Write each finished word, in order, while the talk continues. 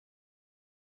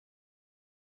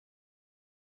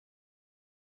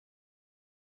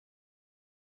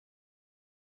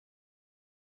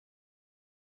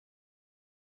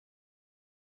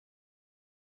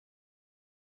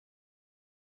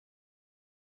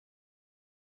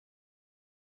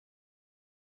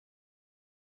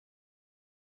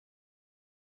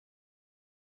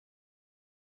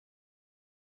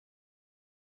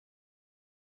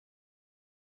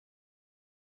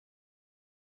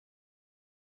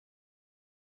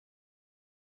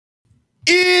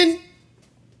Indeed.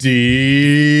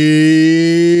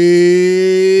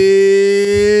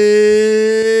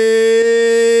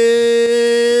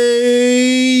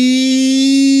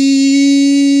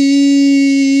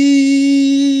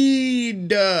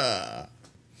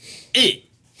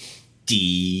 Indeed.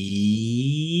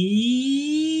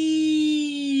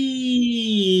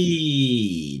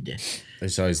 I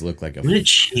just always look like a I'm gonna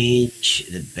change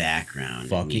the background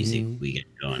fucking music we get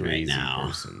going right now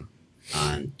person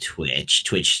on Twitch,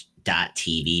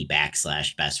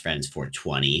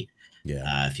 twitch.tv/bestfriends420.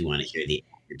 Yeah. If you want to hear the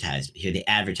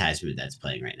advertisement that's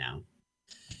playing right now.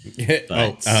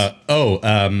 But,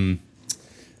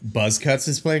 Buzz Cuts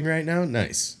is playing right now.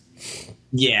 Nice.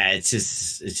 Yeah, it's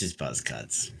just Buzz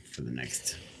Cuts for the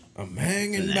next. I'm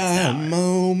hanging by a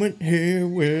moment here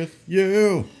with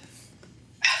you.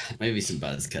 Maybe some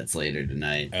Buzz Cuts later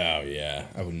tonight. Oh yeah,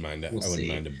 I wouldn't mind it. I wouldn't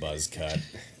mind a buzz cut.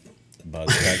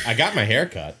 Buzz cut. I got my hair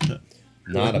cut.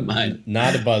 Not a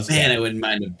buzz cut. Man, I wouldn't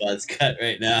mind a buzz cut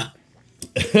right now.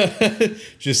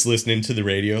 Just listening to the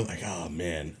radio, like, oh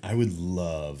man, I would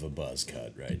love a buzz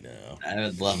cut right now. I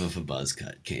would love if a buzz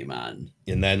cut came on.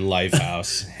 And then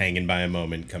Lifehouse, Hanging by a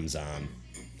Moment comes on.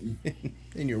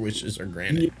 And your wishes are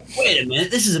granted. Wait a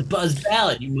minute, this is a Buzz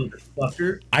ballad, you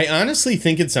motherfucker. I honestly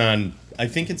think it's on. I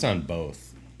think it's on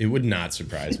both. It would not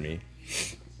surprise me.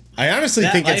 I honestly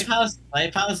think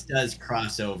Lifehouse does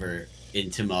cross over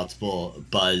into multiple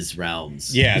Buzz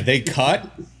realms. Yeah, they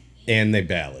cut and they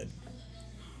ballad.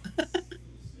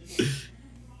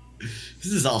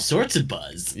 This is all sorts of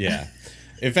Buzz. Yeah.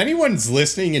 If anyone's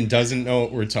listening and doesn't know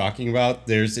what we're talking about,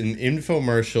 there's an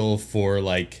infomercial for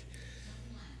like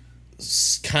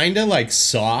kind of like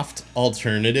soft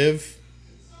alternative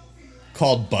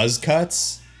called Buzz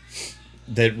Cuts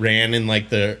that ran in like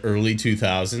the early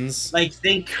 2000s. Like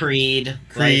think Creed,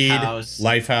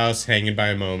 Lifehouse, Hanging by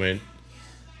a Moment.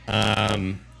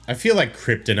 I feel like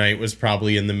Kryptonite was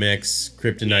probably in the mix.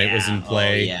 Kryptonite was in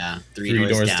play. Oh, yeah. Three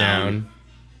Doors Down.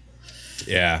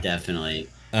 Yeah. Definitely.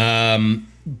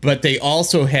 But they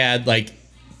also had like,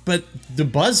 but the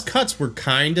Buzz Cuts were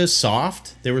kind of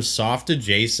soft. They were soft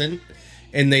adjacent,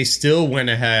 and they still went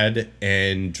ahead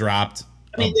and dropped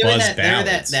Buzz ballads. They were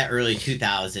that early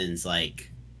 2000s, like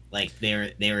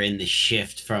they were in the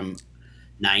shift from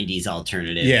 90s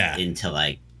alternative into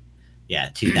like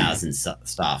 2000s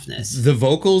softness. The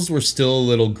vocals were still a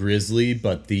little grisly,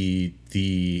 but the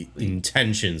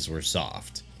intentions were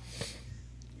soft.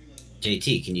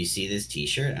 JT, can you see this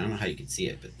t-shirt? I don't know how you can see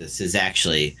it, but this is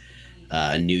actually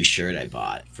a new shirt I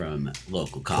bought from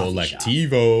local coffee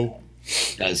Collectivo. shop.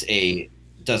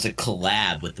 Does a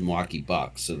collab with the Milwaukee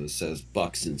Bucks. So this says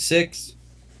Bucks and 6,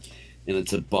 and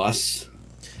it's a bus.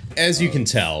 As you can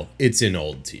tell, it's an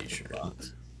old t-shirt.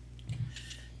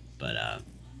 But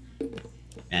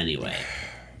anyway,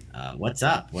 what's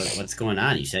up? What's going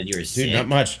on? You said you were sick. Dude, not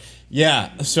much.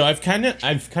 Yeah, so I've kind of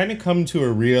come to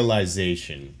a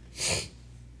realization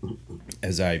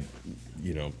as I,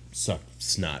 suck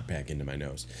snot back into my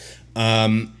nose.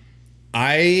 I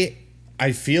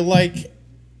feel like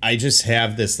I just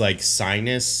have this like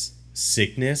sinus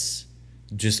sickness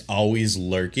just always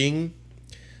lurking.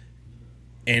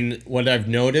 And what I've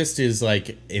noticed is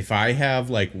like if I have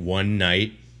like one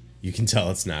night, you can tell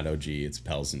it's not OG, it's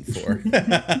Pelzen 4.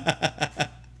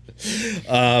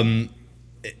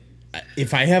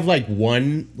 If I have like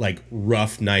one like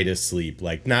rough night of sleep,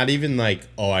 like not even like,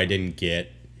 oh, I didn't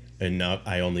get enough,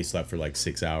 I only slept for like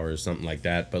 6 hours, something like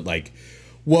that, but like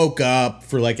woke up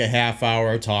for like a half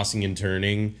hour tossing and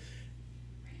turning,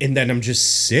 and then I'm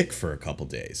just sick for a couple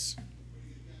days.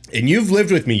 And you've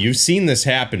lived with me, you've seen this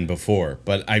happen before,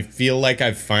 but I feel like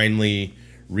I've finally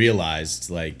realized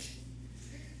like,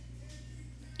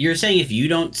 you're saying if you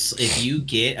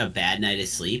get a bad night of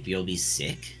sleep, you'll be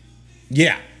sick?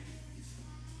 Yeah.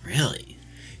 Really?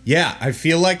 Yeah, I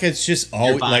feel like it's just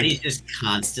always your body's like just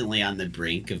constantly on the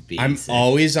brink of being I'm sick.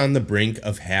 always on the brink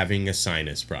of having a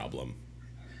sinus problem.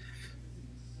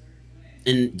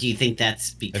 And do you think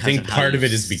that's because I think part of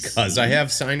it is because I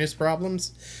have sinus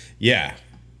problems? Yeah.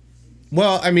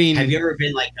 Well, I mean, have you ever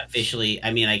been like officially,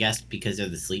 I mean, I guess because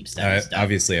of the sleep stuff.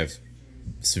 Obviously I have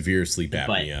severe sleep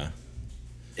apnea.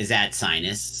 Is that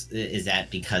sinus? Is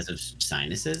that because of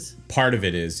sinuses? Part of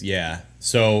it is, yeah.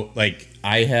 So, like,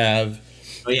 I have...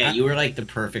 Oh, yeah, you were like the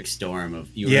perfect storm of...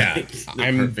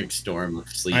 perfect storm of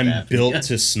sleep I'm apnea. built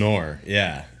to snore.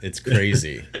 Yeah, it's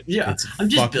crazy. Yeah, I'm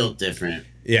just built different.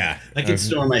 Yeah. I can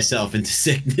snore myself into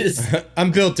sickness.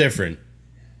 I'm built different.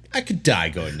 I could die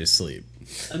going to sleep.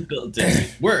 I'm built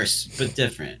different. Worse, but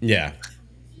different. Yeah.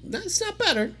 That's not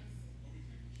better.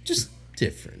 Just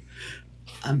different.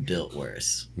 I'm built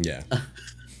worse. Yeah.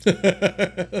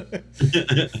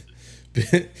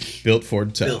 Built for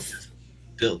tough.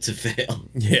 Built to fail.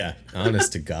 Yeah,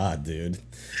 honest to God, dude.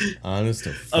 Honest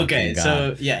to fucking okay, God.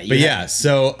 So yeah, but yeah,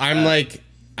 so I'm like,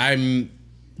 I'm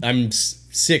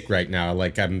sick right now.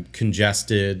 Like I'm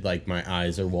congested. Like my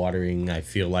eyes are watering. I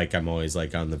feel like I'm always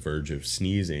like on the verge of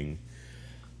sneezing.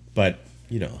 But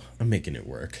you know, I'm making it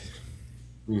work.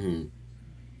 Mm-hmm.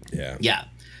 Yeah. Yeah.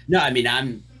 No, I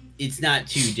mean, it's not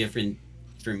too different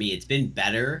for me. It's been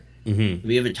better. Mm-hmm.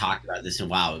 We haven't talked about this in a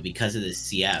while, but because of this,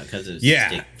 because of Yeah.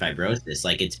 cystic fibrosis,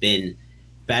 like it's been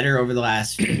better over the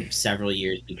last several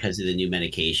years because of the new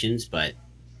medications. But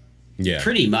Yeah.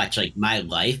 pretty much like my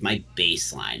life, my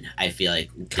baseline, I feel like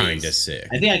kind of sick.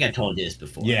 I think like I told you this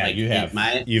before. Yeah, like, you have.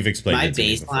 You've explained my it to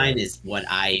baseline me is what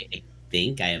I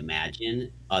think, I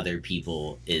imagine other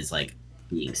people is like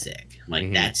being sick. Like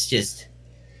Mm-hmm. that's just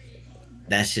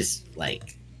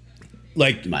like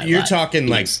you're life, talking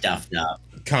like stuffed up,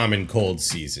 common cold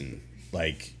season.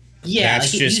 Like yeah,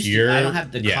 that's like just your. I don't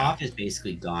have the cough is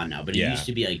basically gone now, but it used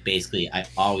to be like basically I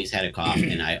always had a cough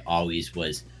and I always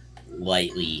was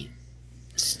lightly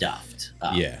stuffed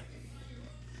up. Yeah.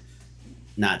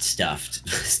 Not stuffed.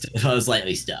 I was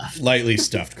lightly stuffed. Lightly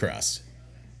stuffed crust.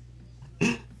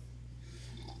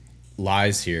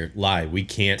 Lies here. Lie. We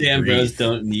can't Damn breathe.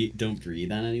 bros don't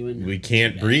breathe on anyone. We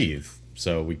can't breathe,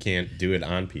 so we can't do it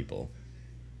on people.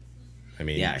 I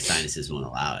mean, yeah, our sinuses won't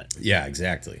allow it. Yeah,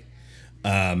 exactly.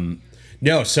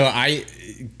 No, so I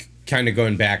kind of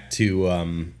going back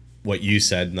to what you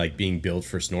said, like being built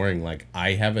for snoring. Like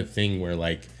I have a thing where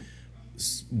like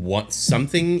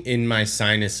something in my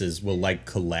sinuses will like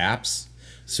collapse.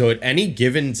 So at any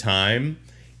given time,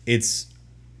 it's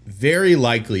very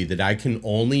likely that I can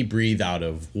only breathe out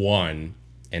of one,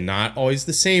 and not always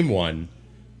the same one,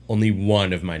 only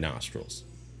one of my nostrils.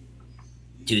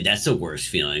 Dude, that's the worst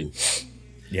feeling.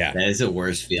 Yeah, that is the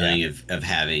worst feeling of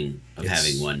having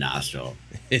one nostril.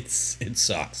 It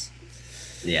sucks.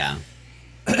 Yeah.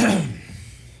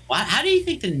 How do you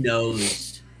think the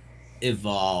nose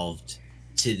evolved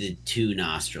to the two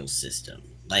nostril system?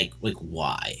 Like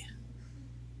why?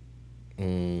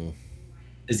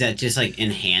 Is that just like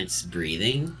enhanced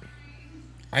breathing?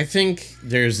 I think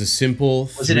there's a simple.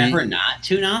 Was it ever not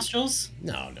two nostrils?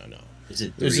 No. Is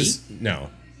it three? No.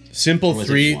 Simple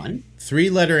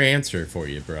three-letter answer for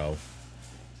you, bro.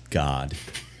 God.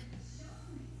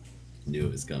 Knew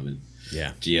it was coming.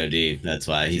 Yeah. God. That's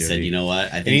why he said, you know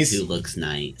what? I think two looks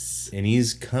nice. And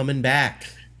he's coming back.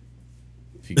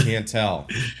 If you can't tell.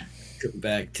 Come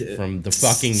back to from the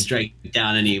fucking strike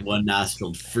down any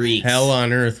one-nostriled freaks. Hell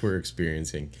on earth we're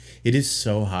experiencing. It is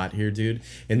so hot here, dude.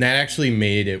 And that actually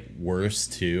made it worse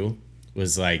too.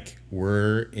 Was like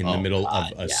we're in the middle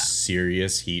of a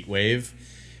serious heat wave.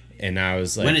 And I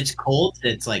was like, when it's cold,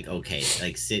 it's like okay,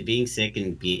 like being sick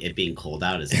and it being cold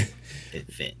out is it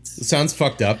fits. It sounds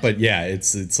fucked up, but yeah,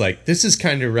 it's like this is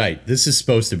kind of right. This is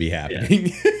supposed to be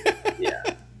happening.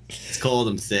 Yeah, it's cold.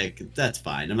 I'm sick. That's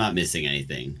fine. I'm not missing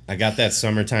anything. I got that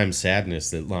summertime sadness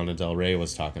that Lana Del Rey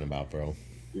was talking about, bro.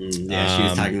 Yeah, she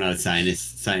was talking about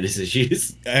sinus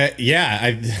issues.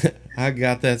 Yeah, I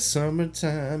got that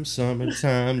summertime sinus.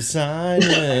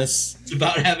 It's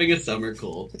about having a summer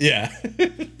cold. Yeah.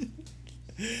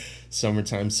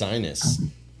 Summertime sinus.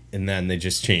 And then they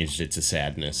just changed it to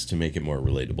sadness to make it more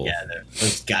relatable. Yeah,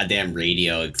 those goddamn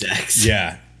radio execs.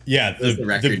 Yeah.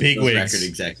 The big wigs. Record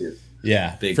executives.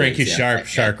 Yeah. Big Frankie wigs, Sharp,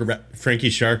 Frankie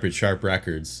Sharp at Sharp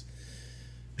Records.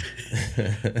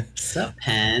 What's up,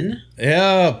 Penn?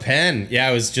 Yeah, Penn. Yeah,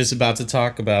 I was just about to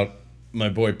talk about my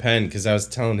boy Penn because I was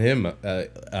telling him,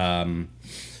 I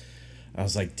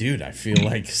was like, dude, I feel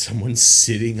like someone's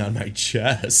sitting on my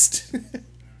chest.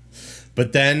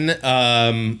 But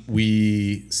then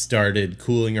we started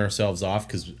cooling ourselves off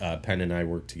because Penn and I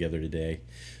worked together today.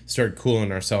 Started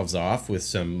cooling ourselves off with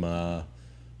some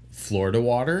Florida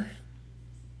water.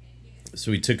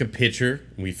 So we took a pitcher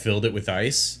and we filled it with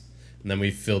ice. And then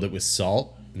we filled it with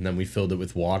salt, and then we filled it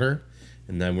with water,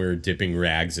 and then we were dipping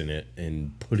rags in it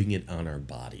and putting it on our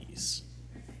bodies.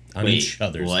 On each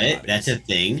other's bodies. That's a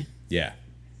thing? Yeah.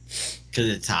 Because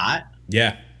it's hot?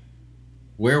 Yeah.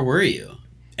 Where were you?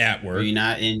 At work. Were you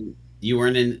not in... You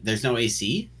weren't in... There's no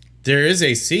AC? There is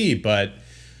AC, but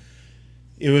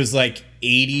it was like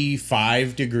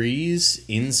 85 degrees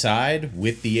inside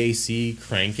with the AC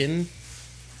cranking.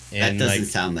 And that doesn't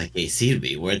sound like AC to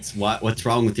me. What's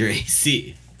wrong with your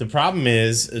AC? The problem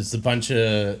is a bunch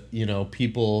of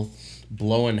people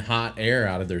blowing hot air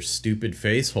out of their stupid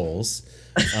face holes,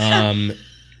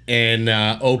 and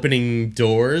opening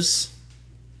doors.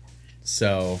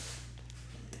 So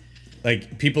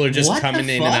Like people are just coming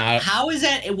in and out. How is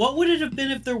that? What would it have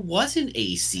been if there wasn't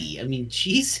AC? I mean,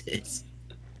 Jesus.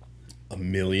 $1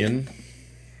 million.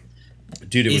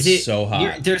 Dude, it was so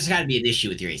hot. There's got to be an issue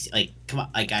with your AC. Like, come on,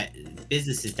 like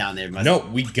businesses down there must. No,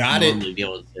 we got it. Be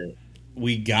able to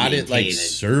we got it like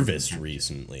serviced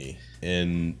recently,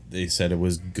 and they said it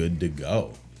was good to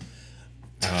go.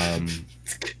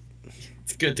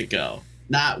 It's good to go.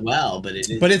 Not well, but it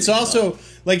is. But it's also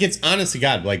like it's honest to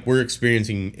God, like we're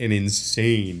experiencing an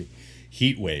insane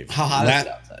heat wave. How hot is it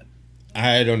outside?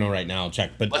 I don't know right now. I'll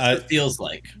check. But what it feels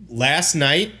like. Last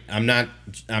night, I'm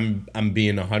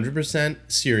being 100%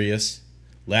 serious.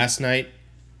 Last night,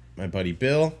 my buddy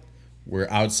Bill, we're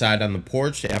outside on the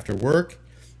porch after work.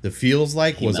 The feels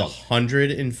like was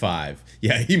 105.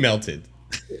 Yeah, he melted.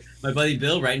 My buddy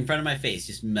Bill, right in front of my face,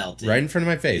 just melted. Right in front of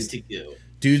my face.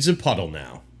 Dude's a puddle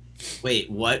now. Wait,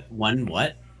 what?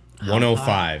 What?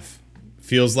 105.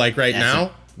 Feels like right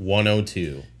now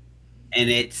 102. And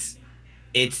it's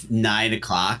 9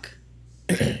 o'clock.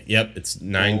 Yep, it's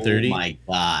 9:30. Oh my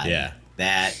god. Yeah.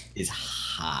 That is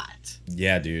hot.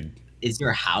 Yeah, dude. Is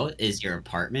your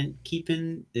apartment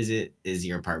keeping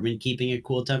a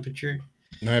cool temperature?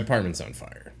 My apartment's on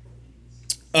fire.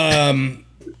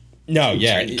 No,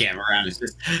 yeah. The camera around is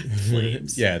just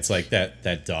flames. Yeah, it's like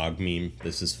that dog meme.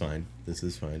 This is fine.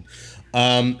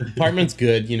 Apartment's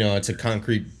good, it's a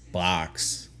concrete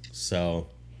box. So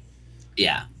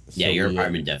yeah. Yeah, your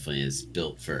apartment definitely is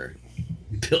built for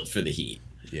the heat.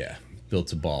 Yeah, built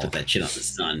to ball. Put that shit on the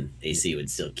sun, AC would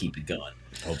still keep it going.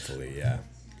 Hopefully, yeah.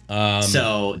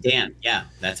 So, Dan, yeah,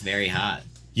 that's very hot.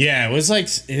 Yeah, it was like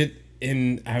it,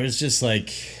 and I was just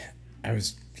like, I'm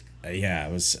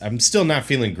still not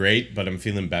feeling great, but I'm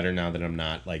feeling better now that I'm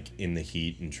not like in the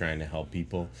heat and trying to help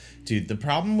people. Dude, the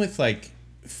problem with like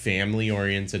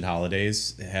family-oriented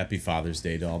holidays, happy Father's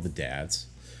Day to all the dads.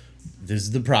 This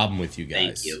is the problem with you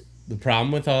guys. Thank you. The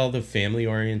problem with all the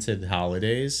family-oriented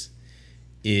holidays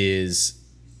is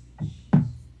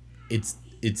it's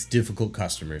difficult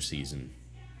customer season.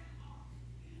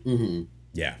 Mm-hmm.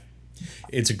 Yeah,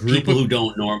 it's a group people who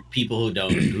don't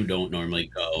normally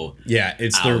go. Yeah,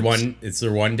 it's out. It's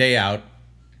their one day out.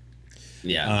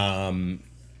 Yeah.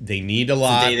 They need a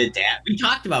lot. The day the dad. We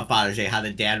talked about Father's Day. How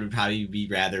the dad would probably be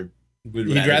He'd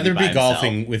rather be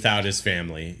golfing without his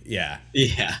family. Yeah.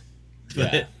 Yeah.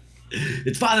 But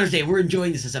it's Father's Day. We're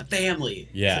enjoying this as a family.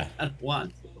 Yeah. I don't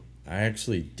want to. I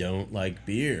actually don't like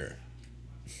beer.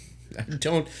 I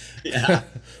don't. Yeah.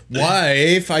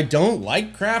 Wife, I don't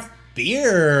like craft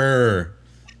beer.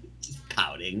 Just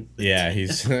pouting. Yeah,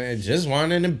 he's just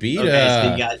wanting to beat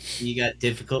so you got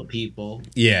difficult people.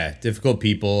 Yeah, difficult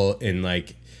people, and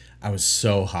like I was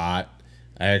so hot.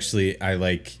 I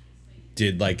like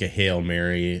did like a Hail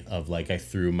Mary of like I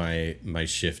threw my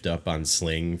shift up on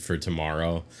Sling for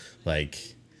tomorrow.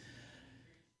 Like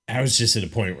I was just at a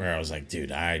point where I was like,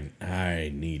 dude,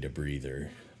 I need a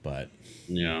breather. But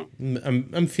yeah,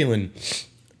 I'm feeling,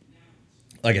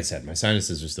 like I said, my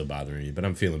sinuses are still bothering me, but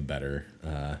I'm feeling better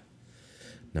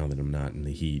now that I'm not in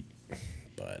the heat.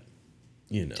 But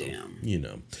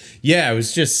Damn. Yeah, it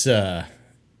was just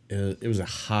it was a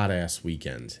hot ass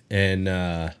weekend, and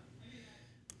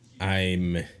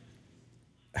I'm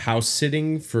house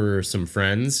sitting for some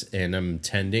friends, and I'm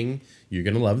tending. You're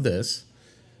gonna love this.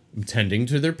 I'm tending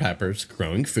to their peppers,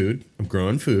 growing food. I'm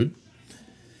growing food.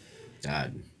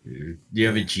 God, you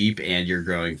have a Jeep and you're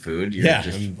growing food.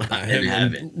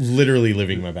 I'm literally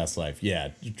living my best life.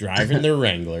 Yeah, driving their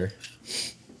Wrangler,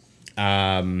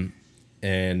 and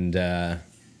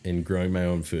growing my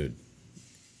own food.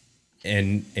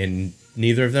 And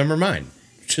neither of them are mine,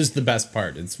 which is the best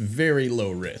part. It's very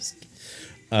low risk.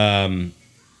 But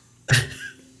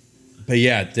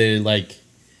yeah, they're like,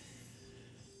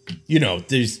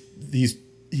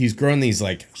 he's growing these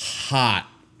like hot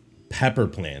pepper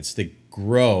plants that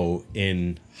grow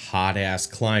in hot ass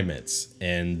climates,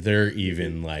 and they're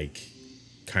even like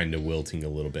kind of wilting a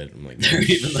little bit. I'm like, they're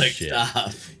even like,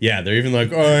 stop. Yeah, they're even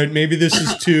like, all right, maybe this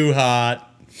is too hot.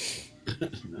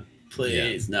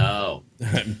 Please, no.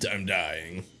 I'm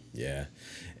dying. Yeah.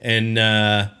 And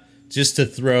just to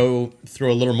throw a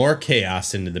little more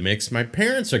chaos into the mix, my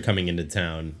parents are coming into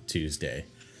town Tuesday.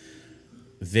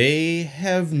 They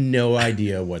have no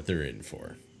idea what they're in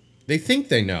for. They think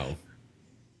they know.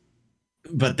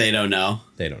 But they don't know.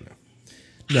 They don't know.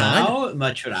 No, how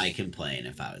much would I complain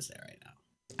if I was there right now?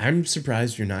 I'm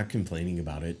surprised you're not complaining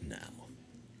about it now.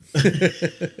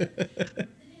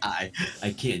 I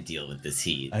can't deal with this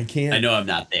heat. I can't. I know I'm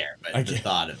not there, but the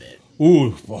thought of it.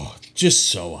 Ooh, just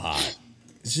so hot.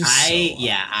 It's just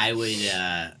I would.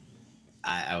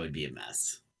 I would be a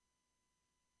mess.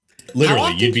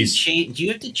 Literally, you'd be. Do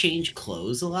you have to change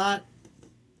clothes a lot?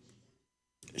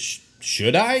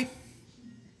 Should I?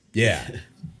 Yeah.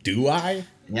 Do I?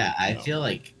 Yeah, I feel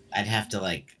like I'd have to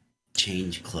like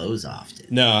change clothes often.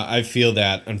 No, I feel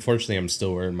that. Unfortunately, I'm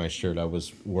still wearing my shirt I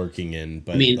was working in,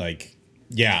 but like,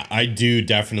 yeah, I do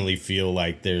definitely feel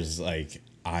like there's like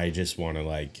I just want to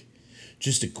like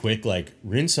just a quick like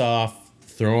rinse off,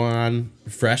 throw on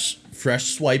fresh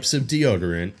swipes of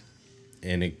deodorant,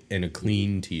 and a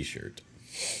clean t-shirt.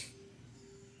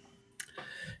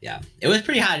 Yeah, it was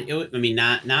pretty hot. I mean,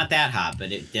 not that hot,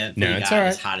 but it definitely got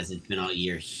as hot as it's been all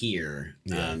year here.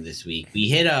 This week we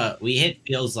hit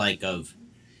feels like of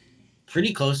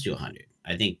pretty close to 100.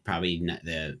 I think probably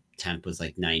the temp was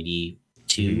like 92.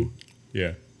 Mm-hmm.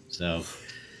 Yeah. So,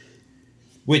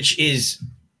 which is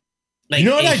like, you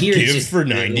know what I give for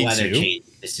 92? The weather change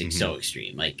is so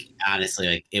extreme. Like honestly,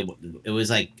 like it was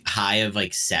like high of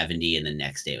like 70, and the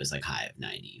next day it was like high of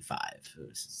 95. It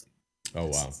was just like, oh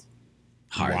wow.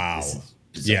 Hard. Wow.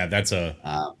 Yeah, that's a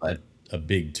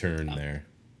big turn there.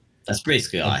 That's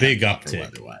basically all a big uptick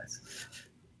weather-wise.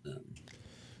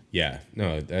 Yeah,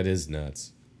 no, that is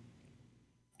nuts.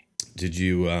 Did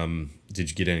you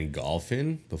get any golf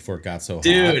in before it got so hot?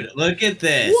 Dude, look at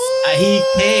this. He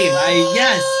came.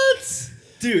 Yes.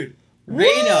 Dude.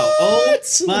 Reno. Oh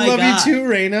my God. Love you too,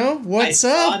 Reno. What's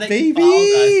up, baby?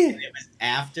 It was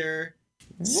after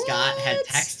Scott had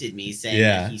texted me saying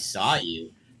that he saw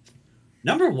you.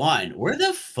 Number one, where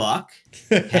the fuck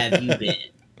have you been?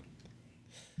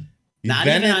 Not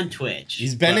even on Twitch.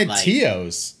 He's been at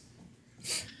Tio's.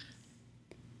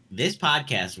 This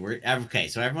podcast, okay,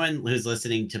 so everyone who's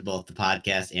listening to both the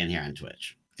podcast and here on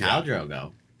Twitch, Kyle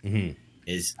Drogo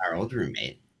is our old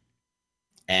roommate.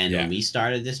 And when we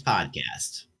started this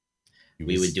podcast,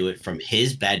 we would do it from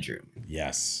his bedroom.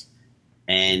 Yes.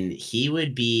 And he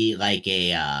would be like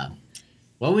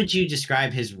what would you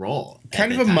describe his role?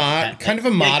 Kind of a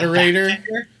moderator.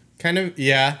 Kind of,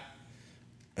 yeah.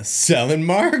 Selling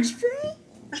marks, bro.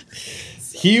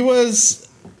 He was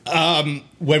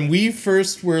when we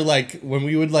first were like when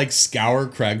we would like scour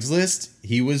Craigslist,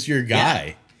 he was your guy.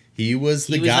 Yeah. He was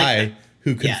the guy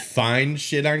who could find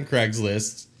shit on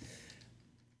Craigslist.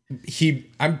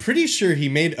 I'm pretty sure he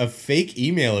made a fake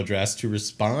email address to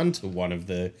respond to one of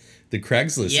the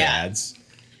Craigslist ads.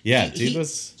 Yeah, he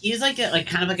was like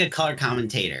kind of like a color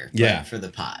commentator for the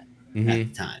pod at the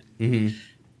time. Mm-hmm.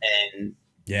 And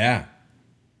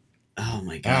oh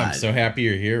my God. Oh, I'm so happy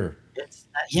you're here.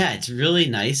 It's really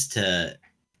nice to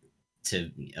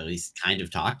at least kind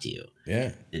of talk to you.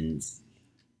 Yeah. And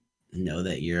know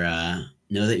that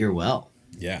you're well.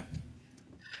 Yeah.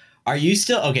 Are you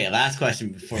still okay? Last question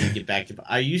before we get back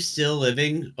to. Are you still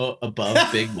living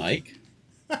above Big Mike?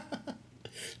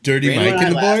 Dirty Randall Mike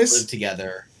and the boys lived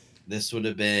together. This would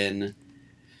have been.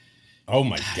 Oh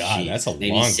my God, that's a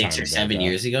maybe long time 6 or 7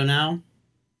 years ago now.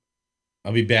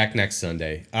 I'll be back next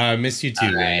Sunday. I miss you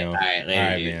too, Reno. All right, later, all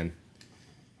right, dude. man.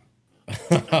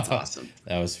 That's awesome.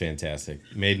 That was fantastic.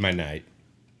 Made my night.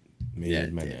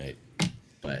 Made my night.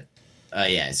 But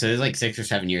so it was like 6 or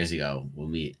 7 years ago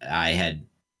when I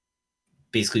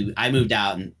moved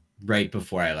out right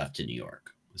before I left to New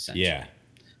York. Essentially.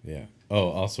 Yeah. Oh,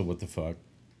 also, what the fuck?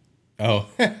 Oh.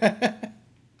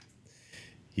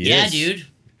 Dude.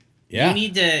 Yeah. You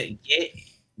need to get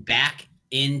back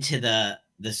into the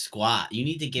squat. You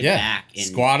need to get back and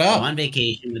squat up. Go on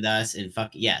vacation with us and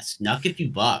snuck if you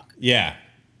buck. Yeah.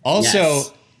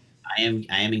 Also, I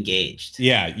am engaged.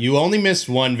 Yeah, you only missed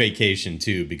one vacation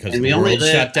too because the world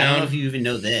shut down. I don't know if you even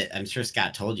know that. I'm sure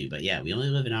Scott told you, but we only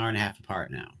live an hour and a half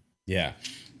apart now. Yeah.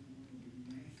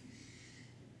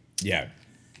 Yeah.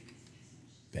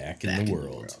 Back in the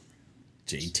world.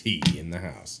 JT in the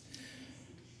house.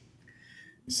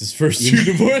 This is first two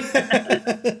divorce.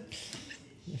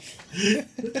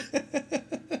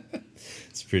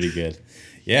 It's pretty good.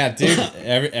 Yeah, dude.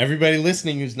 Everybody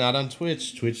listening who's not on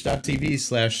Twitch,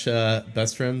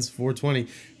 twitch.tv/bestfriends420.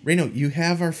 Reno, you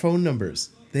have our phone numbers.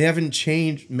 They haven't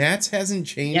changed. Matt's hasn't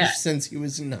changed since he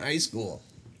was in high school.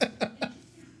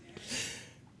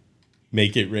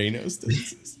 Make it Reno's.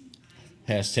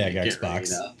 Hashtag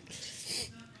Xbox. All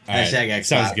right. Hashtag Xbox.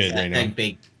 Sounds good, Reno.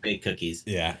 Big cookies.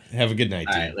 Yeah. Have a good night,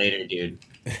 dude. All right, later, dude.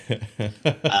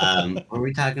 What were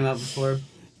we talking about before?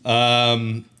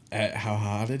 How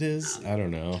hot it is? I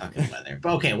don't know. Talking weather.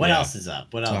 Okay, what else is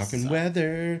up? What else? Talking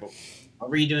weather.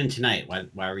 What were you doing tonight? Why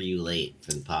were you late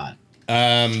for the pod?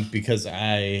 Because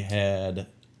I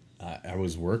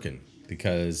was working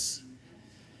because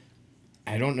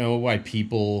I don't know why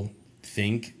people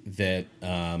think that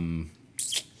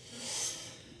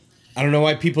I don't know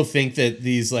why people think that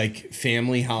these like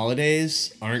family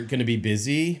holidays aren't going to be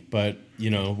busy, but you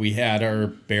know, we had our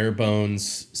bare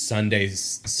bones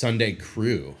Sunday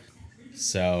crew.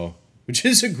 So, which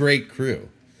is a great crew.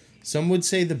 Some would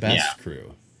say the best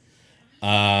crew.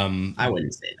 I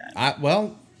wouldn't say that.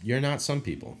 Well, you're not some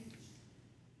people.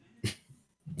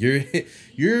 You're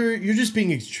just being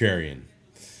extrarian.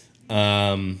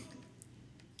 And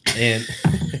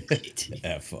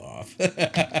F off.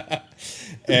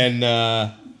 And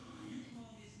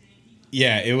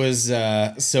yeah, it was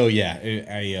so yeah,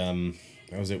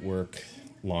 I was at work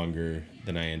longer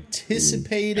than I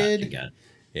anticipated. Gotcha.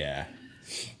 Yeah.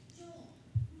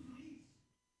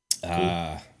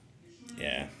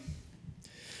 Yeah.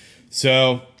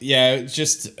 So yeah, it's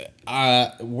just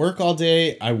work all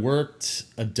day. I worked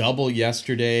a double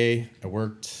yesterday. I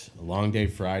worked a long day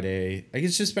Friday. Like,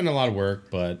 it's just been a lot of work,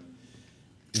 but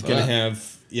I'm gonna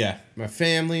have my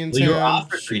family in town. You were off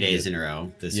for 3 days in a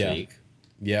row this week.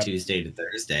 Yeah, Tuesday to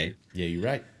Thursday. Yeah, you're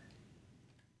right.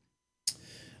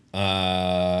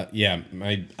 I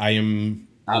am.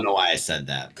 I don't know why I said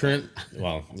that.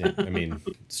 Well, yeah, I mean,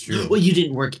 it's true. Well, you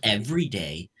didn't work every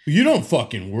day. You don't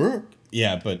fucking work.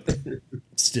 Yeah, but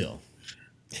still.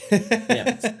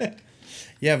 Yeah,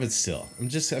 but still. I'm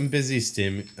busy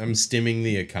I'm stimming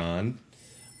the econ.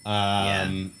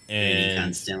 And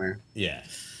econ stimmer. Yeah.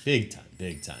 Big time.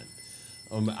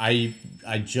 I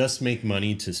just make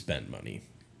money to spend money.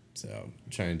 So I'm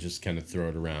trying to just kind of throw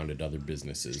it around at other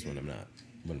businesses when I'm not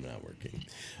working.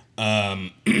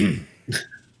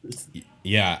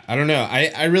 Yeah, I don't know.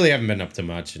 I really haven't been up to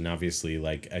much, and obviously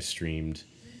like I streamed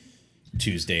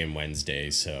Tuesday and Wednesday,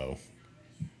 so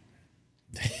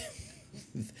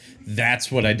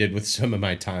that's what I did with some of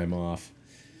my time off.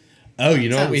 Oh, you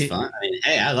know what? Fun. I mean,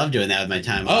 hey, I love doing that with my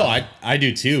time off. I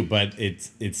do too, but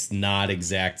it's not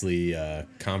exactly a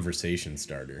conversation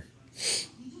starter.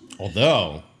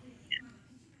 Although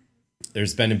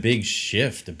there's been a big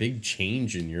shift, a big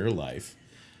change in your life,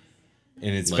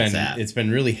 and it's been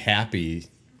really happy.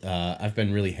 I've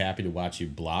been really happy to watch you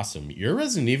blossom. You're a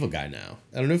Resident Evil guy now.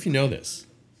 I don't know if you know this.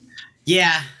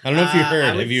 Yeah. I don't know if you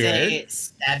heard. Have you heard?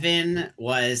 7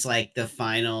 was like the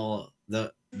final,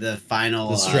 the final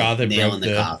the straw that nail broke in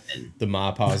the coffin. The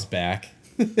Mappa's back.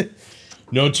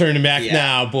 No turning back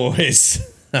now,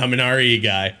 boys. I'm an RE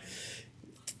guy.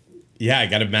 Yeah, I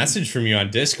got a message from you on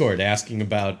Discord asking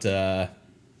about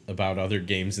other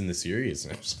games in the series.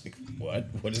 And I was like, what?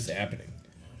 What is happening?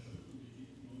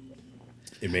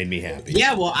 It made me happy.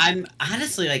 Yeah, well, I'm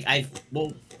honestly like I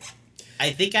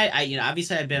think I you know,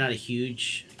 obviously I've been on a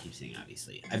huge, I keep saying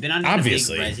obviously. I've been on a big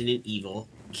Resident Evil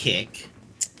kick.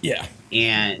 Yeah.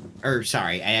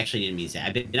 Sorry, I actually didn't mean to say.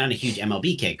 I've been on a huge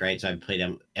MLB kick, right? So I played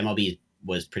MLB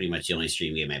was pretty much the only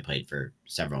stream game I played for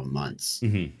several months.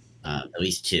 Mm-hmm. At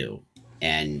least 2.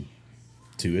 And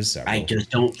 2 is several. I just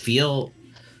don't feel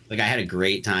like I had a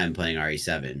great time playing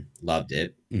RE7. Loved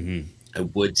it. Mm-hmm. I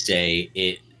would say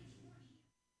it.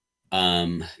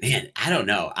 Man, I don't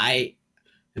know. It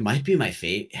might be my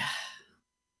favorite.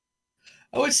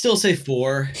 I would still say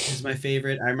 4 is my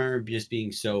favorite. I remember just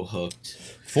being so hooked.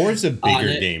 4 is a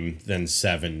bigger game than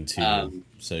 7 too.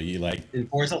 So you like. And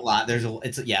 4 is a lot.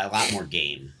 It's a lot more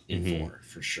game in 4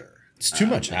 for sure. It's too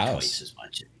much house. Twice as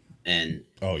much. And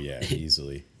oh yeah,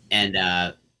 easily. And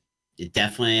it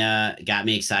definitely got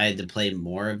me excited to play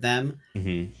more of them.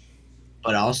 Mm-hmm.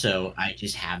 But also, I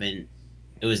just haven't.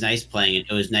 It was nice playing it.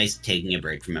 It was nice taking a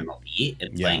break from MLB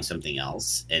and playing something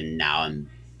else. And now I'm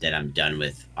done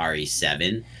with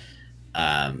RE7.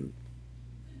 I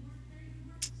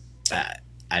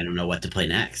don't know what to play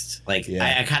next. Like,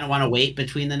 I kind of want to wait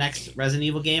between the next Resident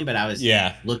Evil game, but I was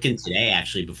looking today,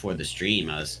 actually, before the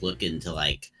stream. I was looking to,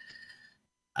 like,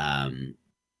 I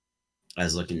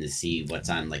was looking to see what's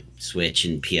on, like, Switch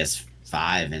and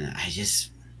PS5, and I just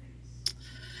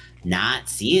not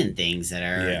seeing things that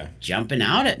are jumping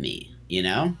out at me, you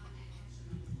know?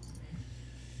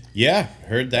 Yeah,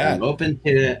 heard that. I'm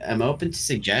open to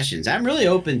suggestions. I'm really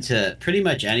open to pretty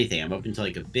much anything. I'm open to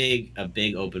like a big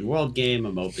open world game.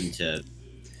 I'm open to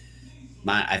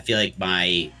I feel like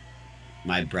my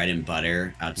bread and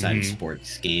butter outside of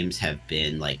sports games have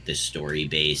been like the story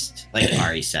based, like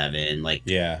RE7, like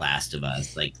Last of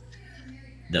Us, like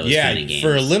those kind of games.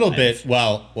 For a little bit.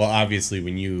 Well, obviously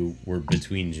when you were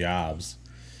between jobs,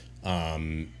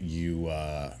 you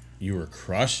were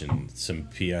crushing some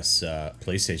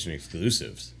PlayStation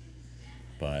exclusives,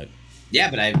 but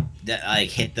I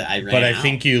hit the. I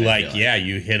think you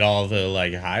you hit all the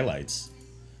like highlights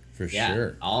for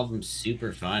sure. All of them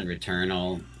super fun.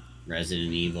 Returnal,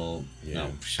 Resident Evil. Yeah.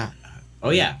 No, shut up. Oh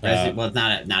yeah, well, it's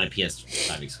not a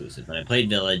PS5 exclusive, but I played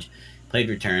Village, Played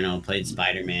Returnal, played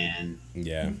Spider-Man.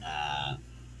 Yeah.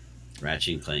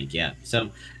 Ratchet and Clank. Yeah.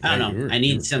 So I don't know. I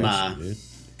need some.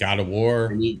 God of War.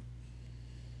 I need.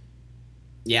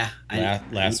 Yeah.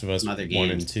 Last of Us 1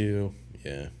 and 2.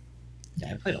 Yeah.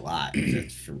 Yeah, I played a lot.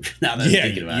 Now that I'm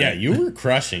thinking about it. You were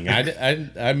crushing. I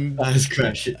was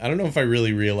crushing. I don't know if I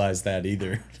really realized that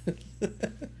either.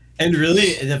 And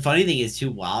really, the funny thing is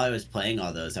too, while I was playing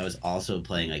all those, I was also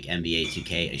playing like NBA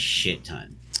 2K a shit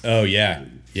ton. Oh yeah,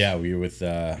 we were with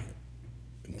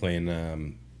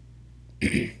playing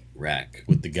Wreck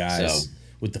with the guys,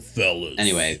 with the fellas.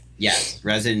 Anyway, yes,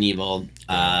 Resident Evil.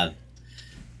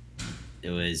 It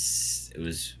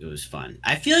was fun.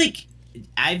 I feel like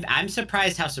I'm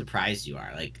surprised how surprised you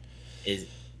are. Like, because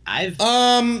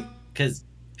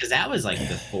that was like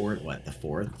the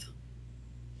fourth.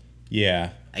 Yeah.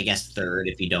 I guess third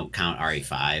if you don't count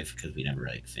RE5 because we never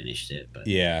like finished it. But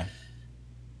yeah.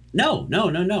 No.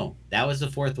 That was the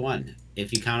fourth one.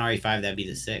 If you count RE5, that'd be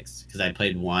the sixth because I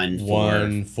played 1,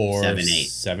 4, 7, 8.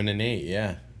 7 and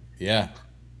 8. Yeah.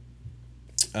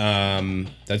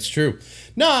 That's true.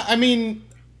 No, I mean,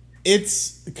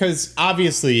 it's because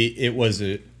obviously it was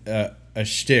a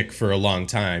shtick for a long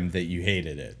time that you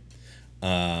hated it.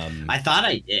 I thought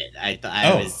I did. I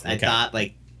thought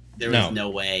like there was no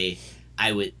way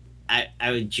I would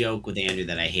joke with Andrew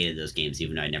that I hated those games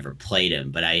even though I never played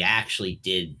them, but I actually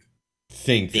did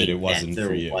think that it wasn't that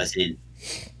for you.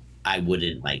 I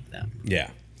wouldn't like them. Yeah.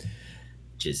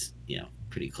 Just,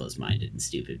 pretty close-minded and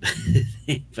stupid.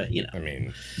 But, I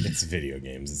mean, it's video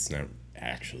games. It's not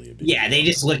actually a video game. They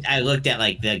just I looked at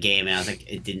like the game and I was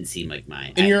like, it didn't seem like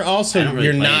mine. And you're also, I don't really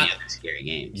you're play not any other scary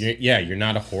games. You're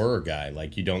not a horror guy.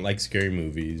 Like, you don't like scary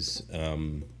movies.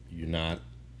 You're not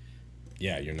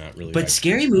really. But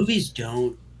scary movies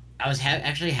don't. I was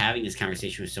actually having this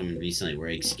conversation with someone recently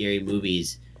where like scary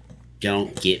movies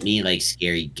don't get me like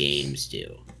scary games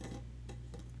do.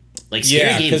 Like scary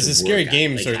games, because the scary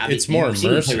games are it's more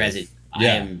immersive. I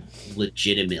am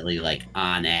legitimately like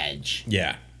on edge.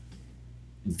 Yeah.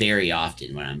 Very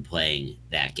often when I'm playing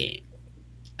that game,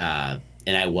 and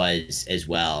I was as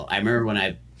well. I remember when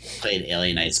I played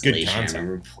Alien Isolation. I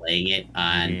remember playing it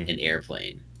on an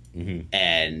airplane,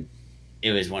 and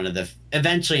it was one of the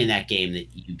eventually in that game that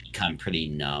you become pretty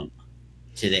numb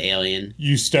to the alien.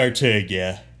 You start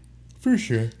to for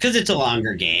sure because it's a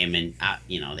longer game and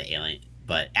the alien.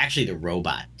 But actually, the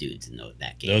robot dudes in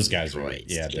that game, those guys are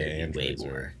the androids way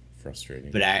more frustrating.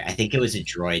 But I think it was a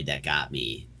droid that got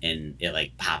me, and it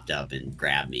like popped up and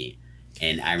grabbed me.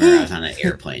 And I remember I was on an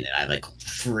airplane and I like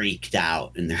freaked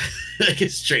out, and there's like a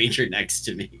stranger next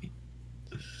to me.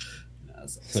 I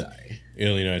was like, sorry.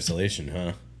 Alien Isolation,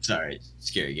 huh? Sorry,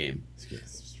 scary game. It's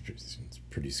a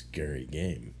pretty scary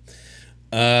game.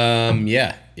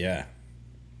 Yeah.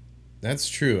 That's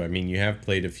true. I mean, you have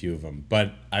played a few of them,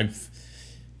 but I've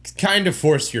kind of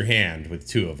forced your hand with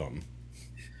 2 of them.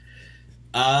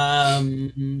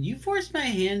 You forced my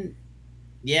hand.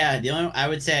 Yeah, the only I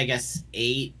would say I guess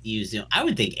 8. I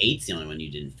would think 8's the only one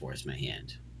you didn't force my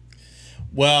hand.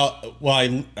 Well, I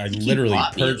literally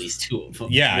at least 2 of them.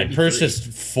 Yeah, I purchased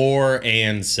 3. 4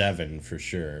 and 7 for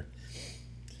sure.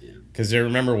 Because I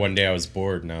remember one day I was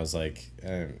bored and I was like,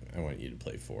 I want you to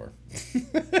play 4.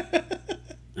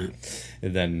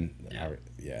 And then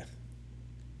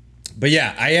but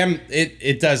yeah, I am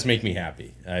it does make me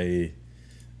happy. I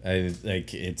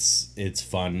like it's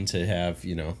fun to have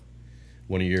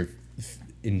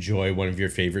enjoy one of your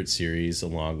favorite series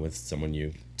along with someone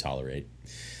you tolerate.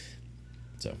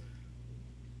 So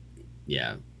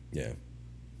yeah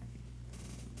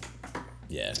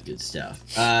good stuff.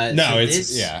 I'm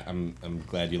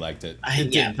glad you liked it.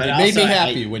 It but made me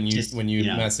happy when you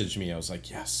messaged me. I was like,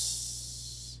 yes.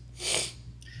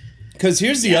 Because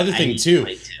here's the other thing too,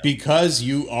 because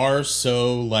you are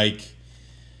so like,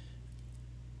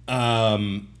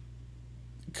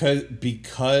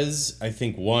 because I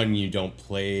think one, you don't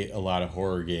play a lot of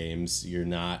horror games. You're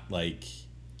not like,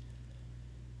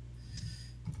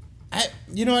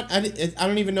 you know what? I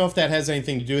don't even know if that has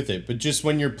anything to do with it. But just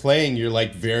when you're playing, you're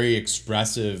like very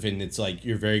expressive, and it's like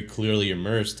you're very clearly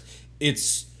immersed.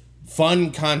 It's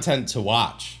fun content to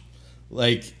watch.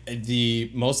 Like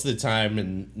most of the time,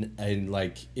 and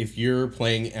like if you're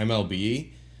playing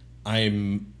MLB,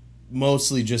 I'm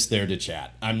mostly just there to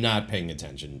chat. I'm not paying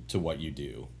attention to what you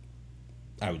do.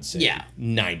 I would say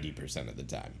 90% of the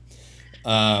time.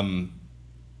 And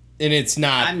it's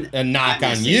not a knock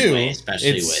on you,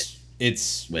 especially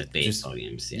it's with baseball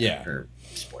games, or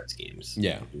sports games.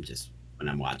 Yeah, just when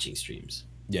I'm watching streams.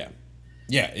 Yeah.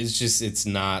 It's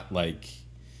not like,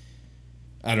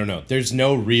 I don't know. There's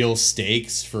no real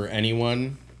stakes for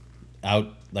anyone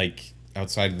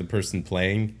outside of the person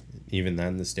playing, even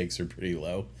then the stakes are pretty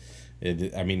low.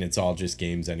 I mean, it's all just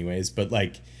games anyways, but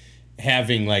like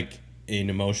having like an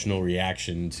emotional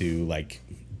reaction to like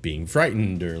being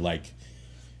frightened or like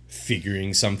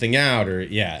figuring something out, or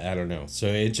I don't know. So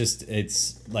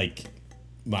it's like,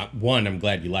 one, I'm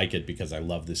glad you like it because I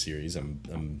love the series.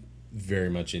 I'm very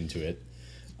much into it,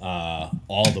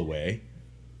 all the way.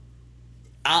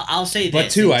 I'll say this.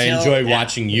 But two, I enjoy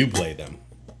watching you play them.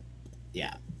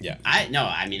 Yeah. Yeah.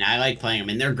 I mean, I like playing them,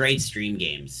 and they're great stream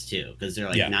games too because they're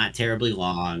like not terribly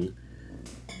long,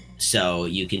 so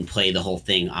you can play the whole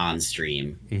thing on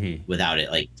stream without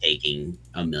it like taking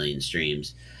a million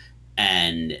streams,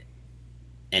 and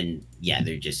yeah,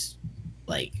 they're just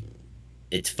like,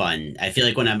 it's fun. I feel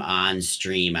like when I'm on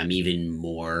stream, I'm even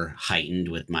more heightened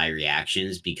with my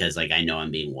reactions because like I know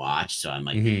I'm being watched, so I'm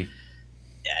like, I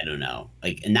don't know,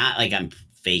 like not like I'm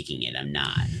faking it. I'm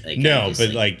not. Like, no, just,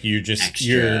 but like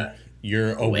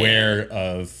you're aware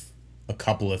of a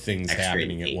couple of things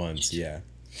happening at once. Yeah.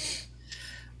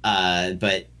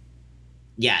 But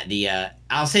yeah,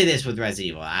 I'll say this with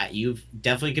Resident Evil. You've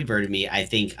definitely converted me. I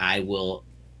think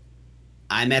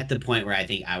I'm at the point where I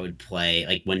think I would play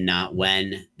like when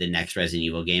the next Resident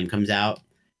Evil game comes out,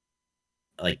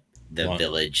 like the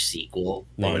Village sequel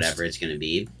or whatever it's going to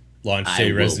be. Launch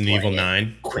day Resident Evil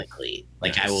 9 quickly.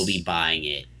 Like I will be buying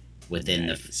it within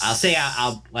let's say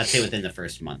within the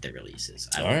first month it releases.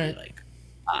 I will be like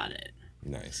on it.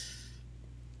 Nice.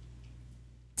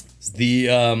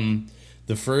 The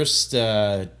first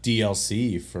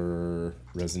DLC for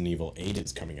Resident Evil 8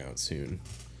 is coming out soon.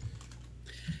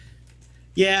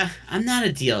 Yeah, I'm not a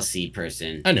DLC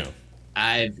person. I know.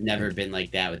 I've never been like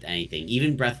that with anything.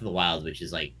 Even Breath of the Wild, which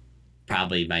is like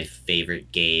probably my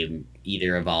favorite game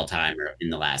either of all time or in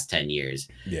the last 10 years.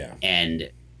 Yeah. And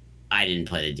I didn't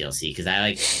play the DLC because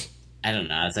I don't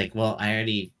know. I was like, well, I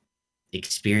already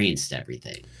experienced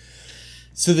everything.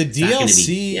 So the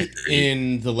DLC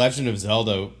in The Legend of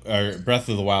Zelda, or Breath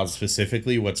of the Wild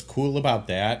specifically, what's cool about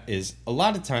that is a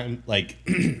lot of time, like,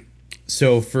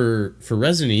 so for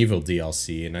Resident Evil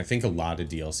DLC, and I think a lot of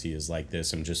DLC is like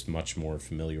this, I'm just much more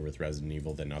familiar with Resident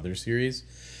Evil than other series.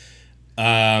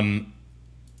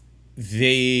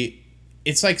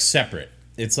 It's like separate.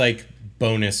 It's like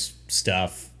bonus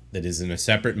stuff that is in a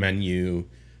separate menu,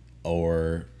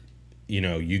 or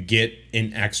you get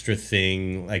an extra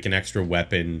thing, like an extra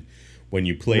weapon when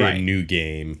you play a new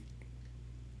game.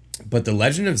 But the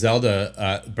Legend of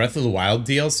Zelda Breath of the Wild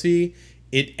DLC,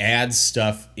 it adds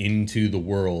stuff into the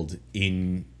world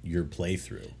in your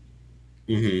playthrough.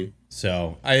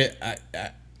 So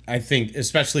I think,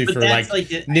 especially for like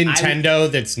Nintendo,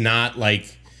 that's not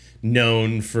like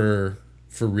known for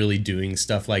really doing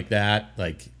stuff like that.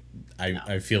 Like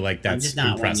I feel like that's just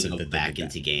not impressive. To go back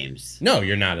into games. No,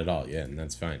 you're not at all. Yeah, and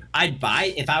that's fine. I'd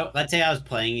buy let's say I was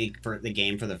playing for the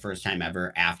game for the first time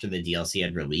ever after the DLC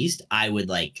had released. I would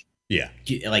like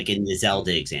like in the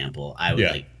Zelda example, I would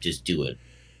like just do it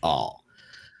all.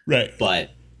 Right.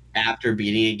 But after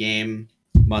beating a game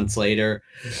months later,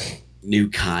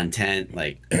 new content,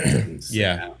 like I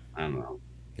don't know.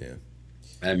 Yeah.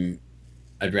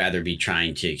 I'd rather be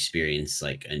trying to experience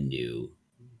like a new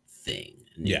thing.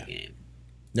 Game.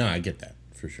 No, I get that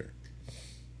for sure.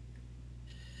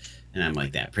 And I'm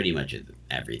like that pretty much with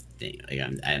everything. Like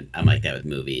I'm like that with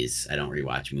movies. I don't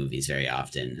rewatch movies very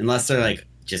often unless they're like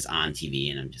just on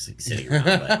TV and I'm just like sitting around.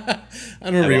 But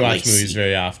I don't rewatch movies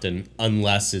very often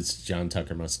unless it's John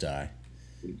Tucker Must Die.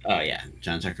 Oh yeah,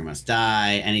 John Tucker Must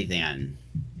Die. Anything on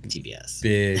TBS.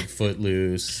 Big,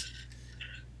 Footloose.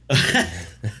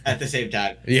 At the same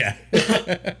time. Yeah.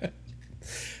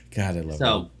 God, I love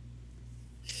it.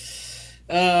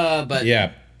 But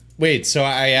yeah, wait. So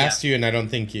I asked you, and I don't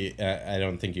think you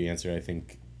answered. I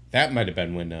think that might have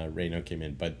been when Reno came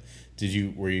in. But have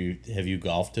you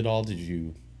golfed at all? Did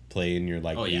you play in your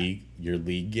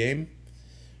league game?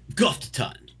 Golfed a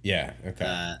ton. Yeah. Okay.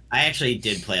 I actually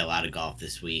did play a lot of golf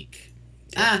this week.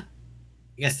 I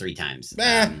guess 3 times.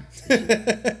 Well,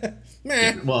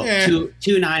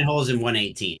 two 9 holes and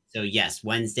 118. So yes,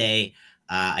 Wednesday.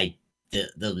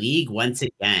 The league once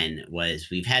again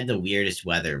we've had the weirdest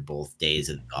weather both days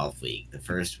of the golf league. The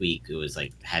first week it was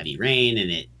like heavy rain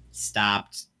and it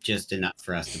stopped just enough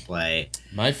for us to play.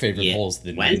 My favorite hole is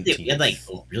the Wednesday. We had like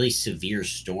really severe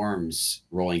storms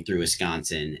rolling through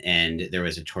Wisconsin and there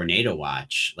was a tornado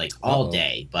watch like all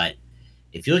day. But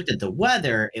if you looked at the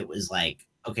weather, it was like,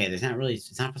 okay, it's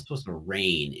not supposed to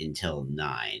rain until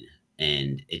 9,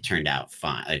 and it turned out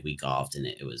fine. Like we golfed and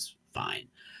it was fine.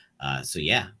 So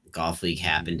yeah, golf league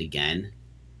happened again.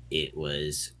 It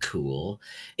was cool.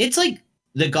 It's like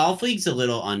the golf league's a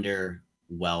little underrated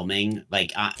overwhelming,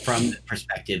 like from the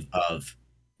perspective of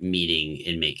meeting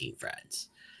and making friends.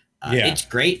 It's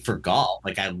great for golf.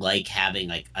 Like I like having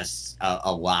like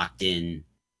a locked in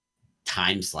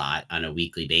time slot on a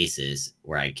weekly basis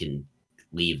where I can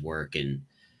leave work and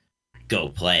go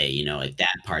play, like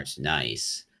that part's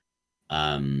nice.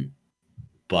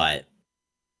 But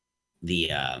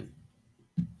the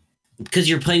because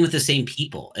you're playing with the same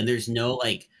people and there's no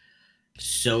like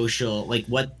social, like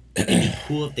what it'd be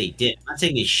cool if they did. I'm not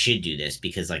saying they should do this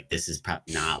because like this is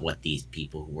probably not what these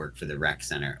people who work for the rec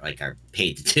center like are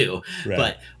paid to do. Right.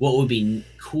 But what would be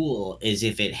cool is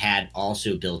if it had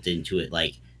also built into it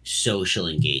like social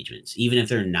engagements, even if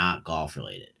they're not golf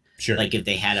related. Sure. Like if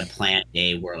they had a plant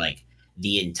day where like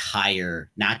the entire,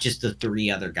 not just the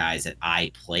 3 other guys that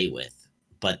I play with,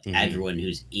 but everyone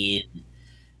who's in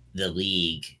the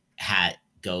league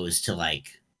goes to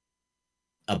like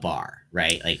a bar,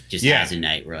 right? Like just has a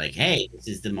night where like, hey, this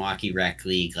is the Milwaukee Rec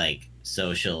League like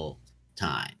social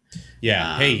time.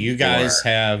 Yeah. Hey, you guys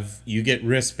you get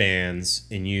wristbands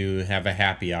and you have a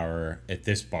happy hour at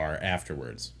this bar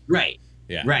afterwards. Right.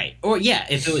 Yeah. Right. Or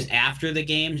if it was after the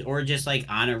games or just like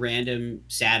on a random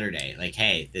Saturday, like,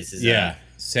 hey, this is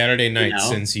Saturday night,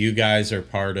 since you guys are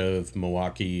part of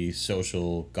Milwaukee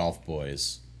Social Golf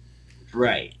Boys.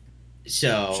 Right.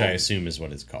 So which I assume is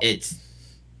what it's called. It's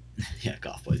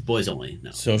golf boys. Boys only.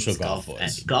 No. Social golf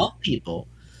boys. Golf people.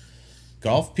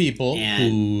 Golf people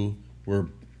who were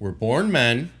born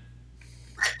men.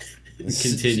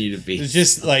 Continue to be. It's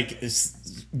just like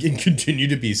continue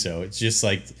to be so. It's just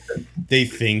like they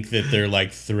think that they're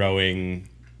like throwing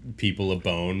people a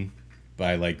bone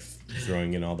by like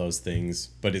throwing in all those things,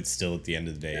 but it's still at the end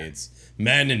of the day, it's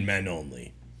men and men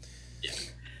only. Yeah.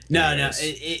 No.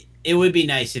 It would be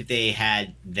nice if they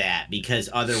had that because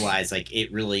otherwise, like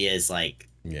it really is like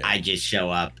I just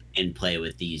show up and play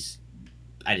with these.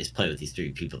 I just play with these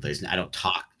 3 people. I don't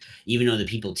talk, even though the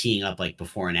people teeing up like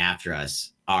before and after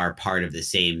us are part of the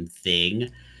same thing.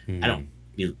 I don't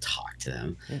talk to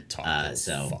them.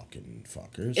 So fucking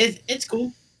fuckers. It's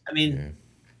cool. I mean,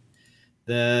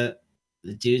 the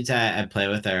dudes I play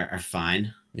with are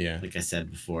fine. Yeah, like I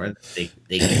said before, they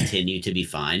continue to be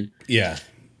fine. Yeah.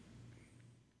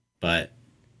 But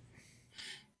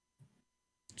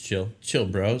chill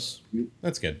bros.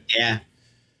 That's good. Yeah.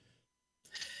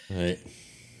 All right.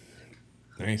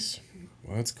 Nice.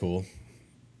 Well, that's cool.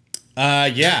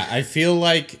 Yeah, I feel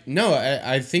like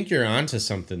I think you're onto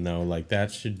something though. Like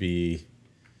that should be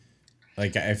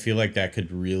like I feel like that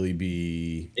could really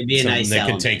be something nice that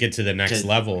could take it to the next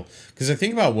level. Because I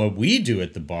think about what we do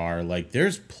at the bar, like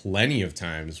there's plenty of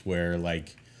times where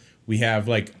like we have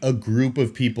like a group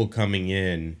of people coming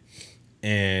in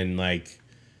and like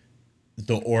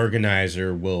the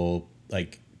organizer will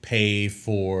like pay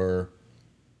for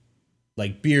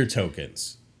like beer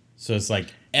tokens. So it's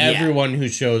like everyone who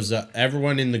shows up,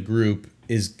 everyone in the group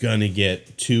is gonna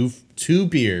get two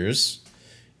beers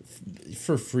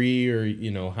for free,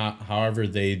 or however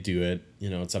they do it.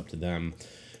 It's up to them.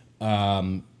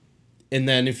 And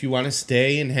then if you want to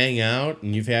stay and hang out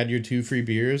and you've had your 2 free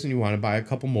beers and you want to buy a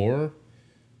couple more,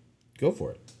 go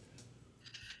for it.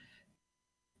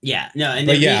 Yeah, no,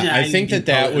 and I think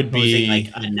that would be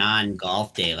like a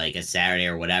non-golf day, like a Saturday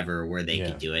or whatever, where they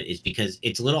could do it, is because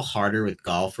it's a little harder with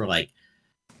golf.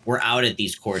 We're out at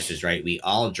these courses, right? We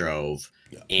all drove,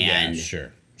 and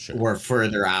sure. We're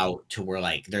further out to where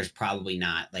like there's probably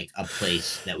not like a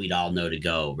place that we'd all know to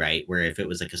go, right? Where if it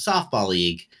was like a softball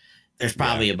league, there's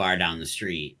probably a bar down the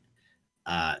street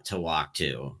to walk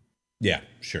to. Yeah,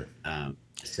 sure.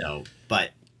 So,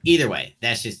 but either way,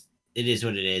 it is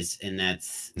what it is, and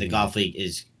that's the golf league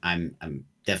is. I'm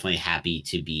definitely happy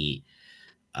to be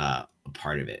a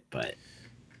part of it, but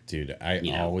dude, or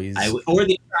the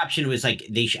other option was like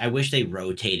I wish they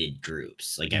rotated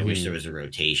groups. Like I wish there was a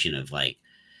rotation of like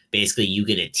basically you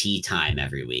get a tee time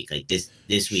every week. Like this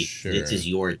week, this is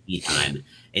your tee time,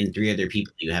 and 3 other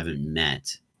people you haven't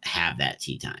met have that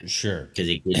tee time. Sure, because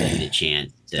it gives you the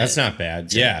chance. That's not bad.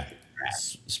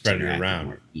 Spread it around.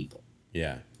 More people.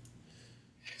 Yeah.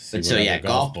 But so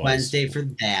golf Wednesday for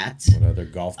that. What other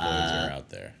golf boys are out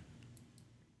there?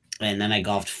 And then I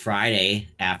golfed Friday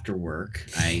after work.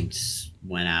 I just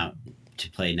went out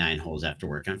to play 9 holes after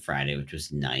work on Friday, which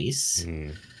was nice.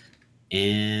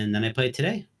 And then I played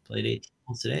today. Played 18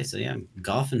 holes today. So yeah,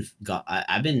 golfing.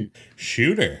 I've been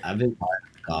shooter. I've been part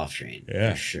of the golf train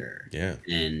for sure. Yeah.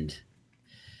 And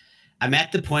I'm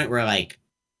at the point where like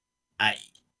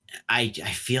I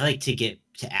feel like to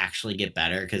actually get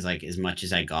better, because like as much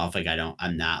as I golf, like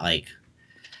I'm not like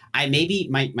maybe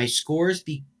my scores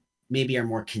maybe are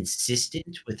more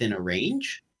consistent within a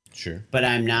range. Sure. But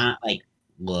I'm not like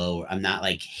low. I'm not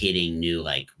like hitting new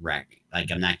like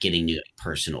like I'm not getting new like,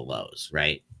 personal lows,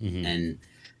 right? Mm-hmm. And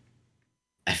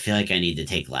I feel like I need to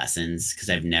take lessons because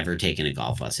I've never taken a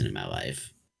golf lesson in my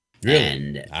life. Really?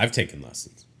 And I've taken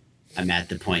lessons. I'm at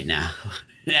the point now.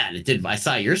 Yeah, and it did. I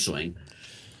saw your swing.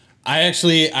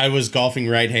 I was golfing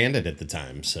right-handed at the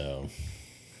time, so.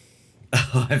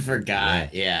 Oh, I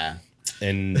forgot. Yeah.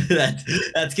 And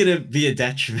that's gonna be a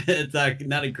detriment. It's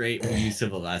not a great use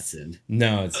of a lesson.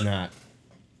 No, it's not.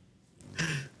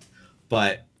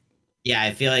 But yeah,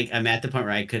 I feel like I'm at the point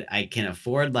where I can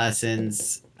afford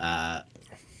lessons.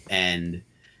 And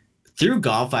through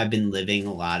golf, I've been living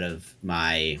a lot of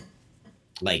my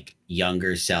like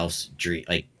younger self's dream,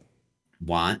 like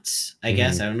wants. I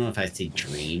guess I don't know if I say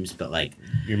dreams, but like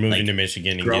you're moving to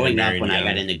Michigan. And growing up, when I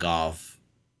got into golf,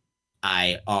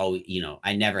 I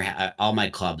never had all my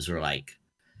clubs were like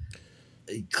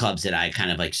clubs that I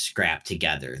kind of like scrapped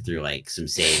together through like some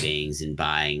savings and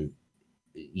buying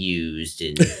used,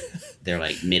 and they're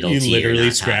like middle tier. You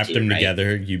literally scrapped them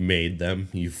together. You made them.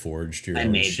 You forged your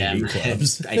own shitty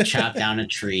clubs. I chopped down a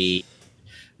tree.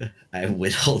 I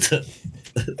whittled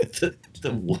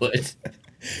the wood.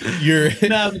 Your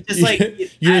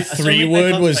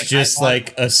 3-wood was like, just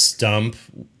like a stump,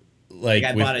 like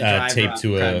I with bought a taped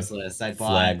to a Craigslist.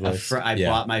 I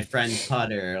bought my friend's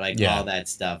putter, like all that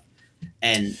stuff,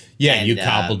 and you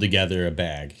cobbled together a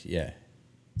bag,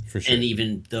 for sure. And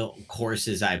even the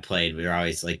courses I played were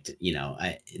always like,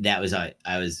 I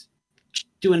was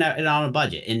doing it on a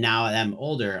budget, and now that I'm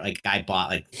older, like I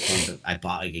bought like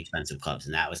expensive clubs,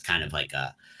 and that was kind of like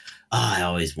I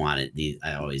always wanted these.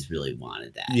 I always really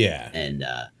wanted that. Yeah. And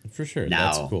for sure.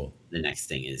 Now that's cool. The next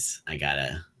thing is I'm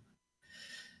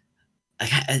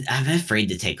afraid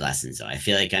to take lessons though. I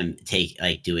feel like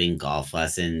doing golf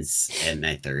lessons in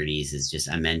my 30s is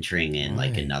just, I'm entering in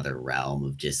like another realm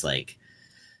of just like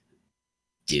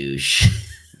douche.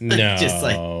 No. Just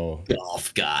like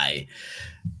golf guy.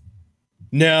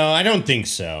 No, I don't think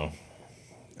so.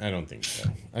 I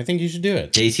think you should do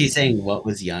it. JC saying, what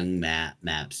was young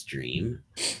Map's dream?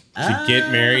 To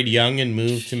get married young and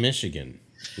move to Michigan.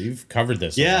 We've covered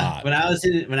this a lot. When I was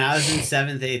in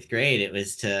 7th, 8th grade,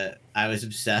 I was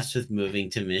obsessed with moving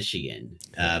to Michigan.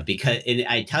 Because, and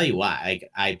I tell you why,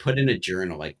 I put in a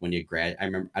journal, like when you I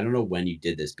remember, I don't know when you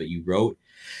did this, but you wrote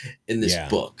in this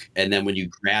book. And then when you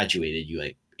graduated, you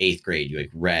like 8th grade, you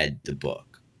like read the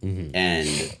book. Mm-hmm.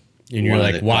 And you're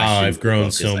like, wow, I've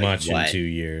grown so much in 2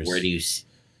 years. Where do you,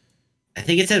 I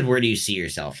think it said, where do you see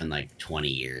yourself in like 20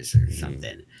 years or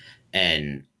something?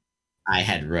 And I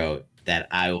had wrote that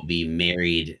I will be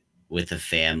married with a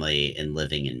family and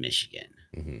living in Michigan.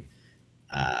 Mm-hmm.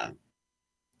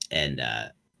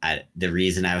 The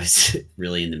reason I was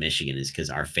really into Michigan is because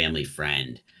our family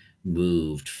friend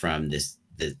moved from the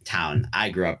town I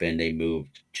grew up in. They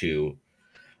moved to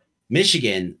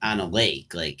Michigan on a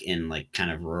lake, like in like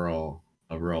kind of a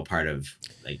rural part of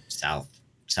like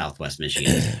southwest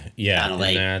Michigan. Yeah, on a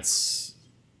lake. And that's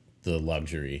the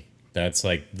luxury. That's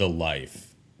like the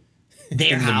life.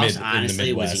 Their house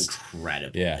honestly was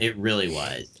incredible. Yeah, it really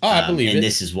was. Oh, I believe it. And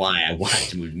this is why I wanted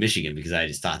to move to Michigan, because I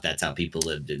just thought that's how people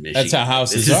lived in Michigan. That's how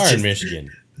houses are in Michigan.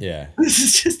 Yeah, this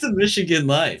is just the Michigan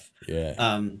life. Yeah.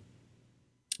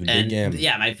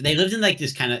 They lived in like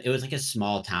this kind of, it was like a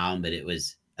small town, but it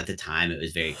was, at the time, it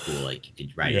was very cool. Like you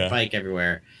could ride your bike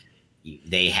everywhere.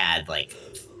 They had like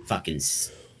fucking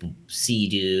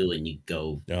Sea-Doo, and you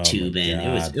go tubing.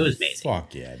 It was amazing.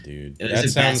 Fuck yeah, dude. That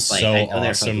sounds so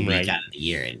awesome right out of the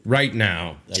year. Right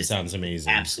now, that sounds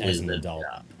amazing. Absolutely, as an adult.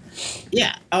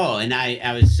 Yeah. Oh, and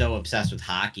I was so obsessed with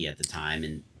hockey at the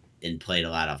time, and played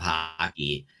a lot of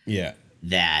hockey. Yeah.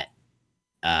 That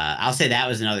I'll say that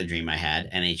was another dream I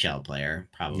had. NHL player,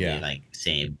 probably like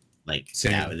same.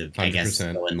 That would, I guess,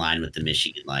 go in line with the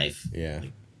Michigan life. Yeah.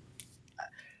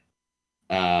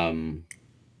 But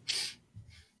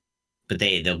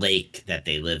the lake that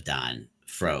they lived on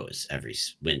froze every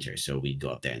winter, so we'd go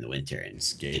up there in the winter and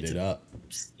skate and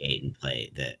play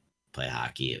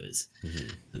hockey. It was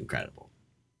incredible.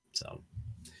 So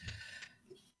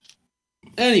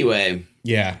anyway,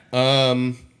 yeah,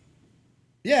 I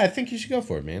think you should go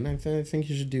for it, man. I think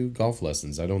you should do golf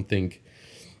lessons. I don't think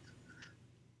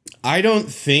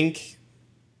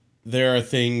there are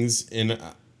things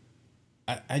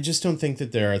I just don't think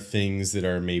that there are things that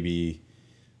are maybe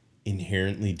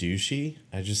inherently douchey.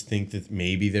 I just think that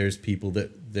maybe there's people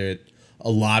that a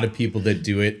lot of people that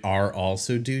do it are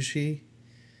also douchey.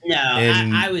 No,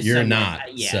 I was. You're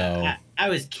not. Yeah, so I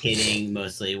was kidding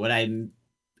mostly.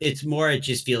 It's more, it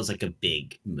just feels like a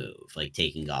big move. Like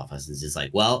taking golf lessons is like,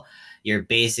 well, you're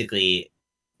basically,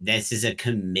 this is a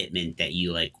commitment that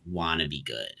you like want to be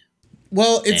good.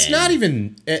 Well, it's not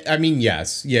even. I mean,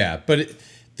 yes, yeah, but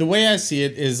the way I see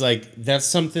it is like that's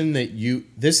something that you.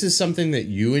 This is something that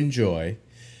you enjoy,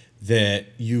 that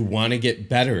you want to get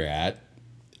better at,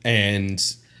 and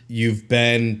you've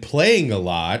been playing a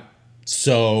lot.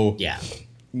 So yeah,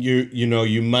 you know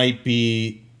you might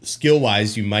be skill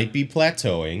wise, you might be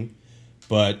plateauing,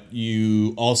 but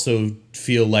you also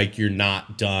feel like you're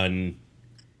not done.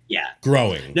 Yeah,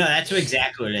 growing. No, that's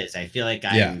exactly what it is. I feel like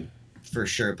I'm for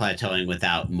sure plateauing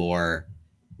without more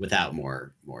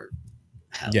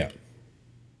help.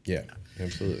 Yeah,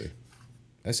 absolutely.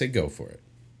 I say go for it.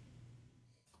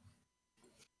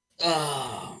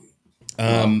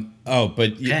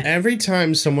 But every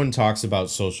time someone talks about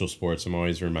social sports, I'm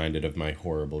always reminded of my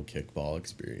horrible kickball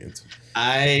experience.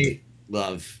 I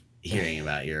love hearing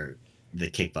about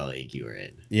the kickball league you were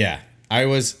in. Yeah,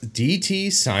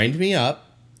 DT signed me up.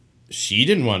 She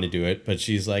didn't want to do it, but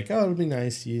she's like, "Oh, it'll be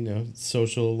nice, you know,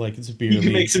 social, like it's a beer league. You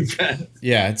can make some friends."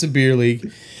 Yeah, it's a beer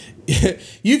league.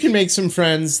 You can make some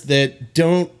friends that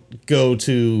don't go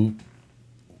to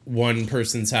one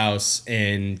person's house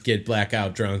and get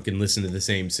blackout drunk and listen to the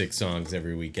same 6 songs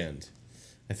every weekend.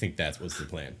 I think that was the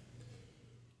plan.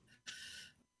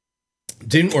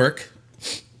 Didn't work.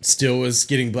 Still was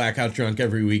getting blackout drunk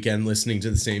every weekend, listening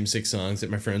to the same 6 songs at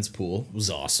my friend's pool. It was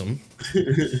awesome.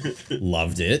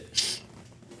 Loved it.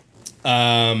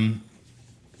 And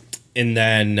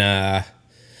then, I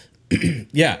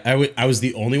was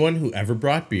the only one who ever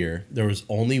brought beer. There was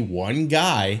only one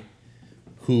guy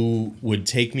who would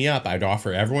take me up. I'd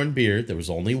offer everyone beer. There was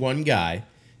only one guy,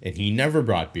 and he never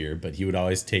brought beer, but he would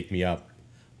always take me up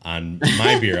on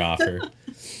my beer offer.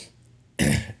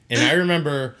 And I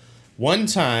remember one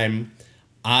time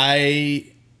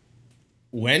I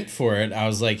went for it. I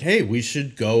was like, hey, we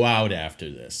should go out after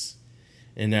this.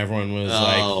 And everyone was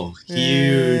like, oh,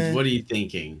 huge. What are you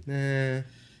thinking? Yeah.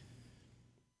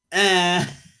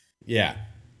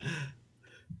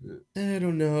 I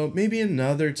don't know. Maybe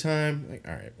another time. Like,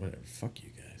 all right, whatever. Fuck you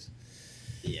guys.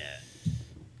 Yeah.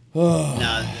 Oh,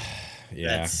 no, yeah.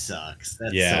 That sucks.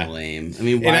 That's so lame. I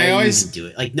mean, why I always do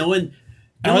it? Like, no one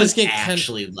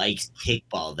actually likes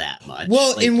kickball that much.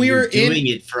 Well, like, and we were doing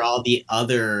it for all the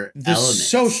other elements.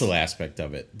 Social aspect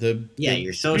of it.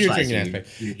 Your socializing aspect.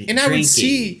 And I would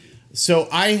see. So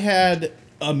I had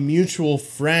a mutual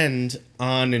friend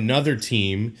on another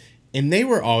team, and they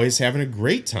were always having a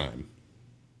great time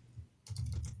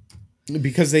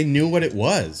because they knew what it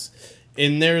was.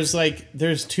 And there's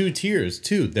 2 tiers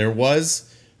too. There was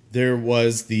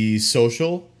the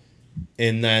social,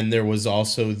 and then there was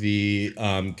also the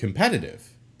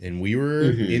competitive, and we were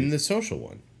in the social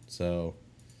one. So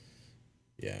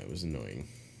yeah, it was annoying.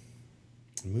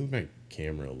 I moved my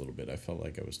camera a little bit. I felt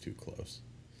like I was too close.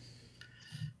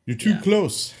 You're too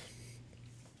close.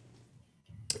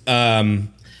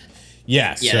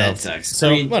 Yeah, that sucks. So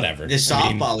I mean, whatever. The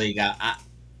softball league,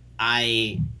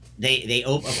 they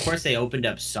of course they opened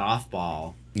up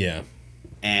softball. Yeah.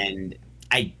 And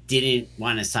I didn't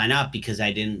want to sign up because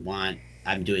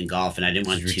I'm doing golf and I didn't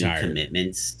want 2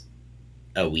 commitments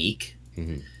a week.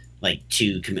 Mm-hmm. Like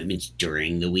 2 commitments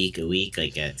during the week a week.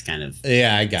 Like it's kind of.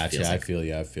 Yeah, I got you. I feel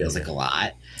you. Feels like a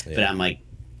lot. Yeah. But I'm like,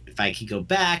 if I could go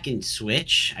back and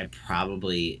switch, I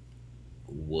probably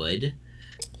would.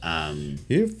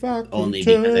 If I only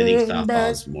because I think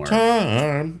softball is more.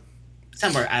 It's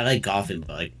not more. I like golfing,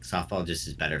 but like softball just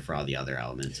is better for all the other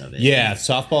elements of it. Yeah,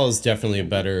 softball is definitely a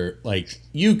better. Like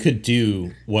you could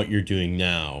do what you're doing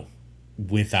now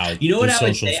without. You know what I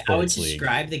would say? I would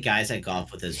describe the guys I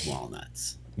golf with as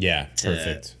walnuts. Yeah,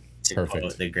 perfect.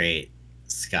 Quote the great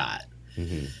Scott.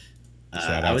 Mm-hmm.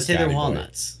 I would say they're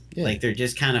walnuts. Yeah. Like they're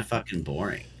just kind of fucking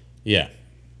boring. Yeah.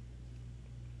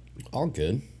 All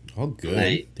good.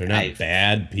 They're not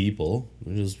bad people.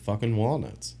 They're just fucking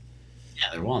walnuts. Yeah,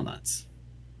 they're walnuts.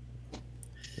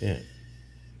 Yeah.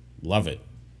 Love it.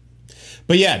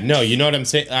 But yeah, no, you know what I'm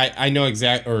saying? I know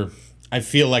or I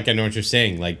feel like I know what you're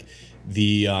saying. Like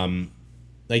the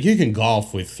like you can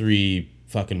golf with 3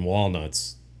 fucking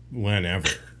walnuts whenever.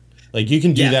 Like you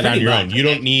can do that on your own. You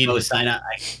don't need sign up.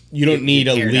 You don't need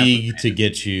a league to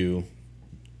get you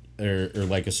or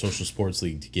like a social sports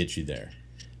league to get you there.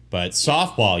 But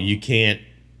softball, you can't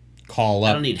call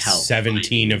up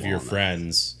 17 of your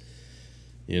friends.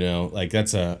 You know, like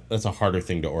that's a harder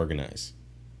thing to organize.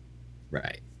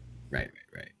 Right.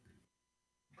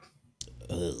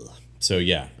 Ugh. So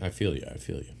yeah, I feel you.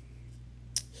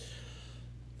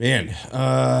 Man,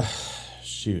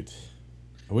 shoot.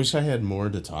 I wish I had more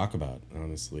to talk about,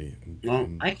 honestly.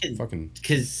 I could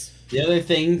because the other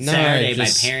thing Saturday, my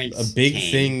parents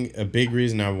a big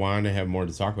reason I wanted to have more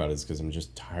to talk about is because I'm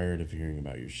just tired of hearing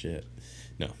about your shit.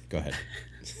 No, go ahead.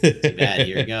 Too bad.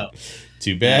 Here we go.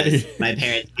 Too bad. My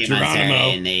parents came on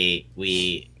Saturday, and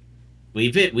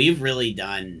we've really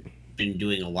been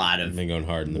doing a lot of been going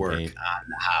hard in work the paint on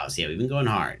the house. Yeah, we've been going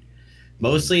hard,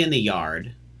 mostly in the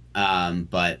yard,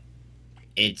 but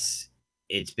it's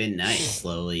been nice,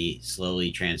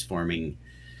 slowly transforming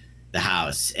the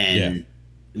house. And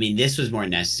I mean, this was more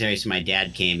necessary. So my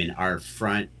dad came, and our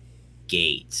front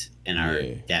gate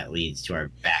that leads to our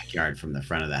backyard from the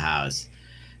front of the house,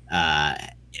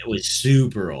 it was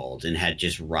super old and had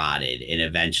just rotted, and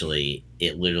eventually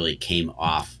it literally came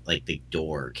off, like the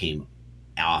door came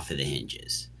off of the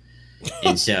hinges.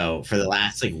 And so for the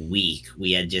last like week,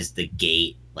 we had just the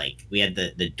gate, like we had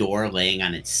the door laying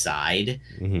on its side,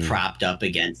 propped up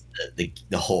against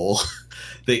the hole,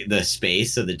 the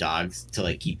space, so the dogs, to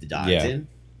like keep the dogs in.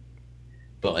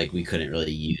 But like we couldn't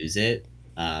really use it.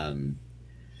 And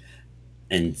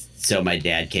so my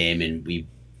dad came, and we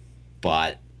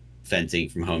bought fencing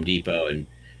from Home Depot, and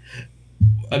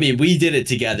I mean, we did it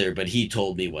together, but he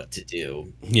told me what to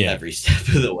do every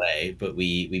step of the way. But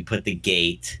we put the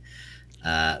gate,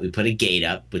 we put a gate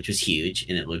up, which was huge,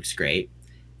 and it looks great.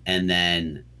 And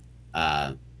then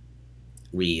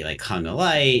we like hung a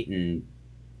light, and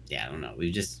I don't know.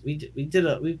 We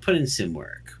put in some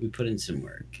work.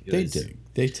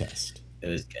 They test. It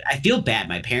was good. I feel bad.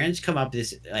 My parents come up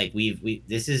this, like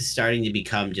this is starting to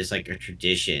become just like a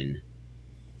tradition.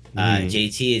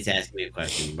 JT is asking me a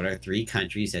question. What are 3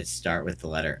 countries that start with the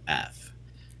letter F?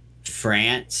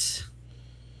 France.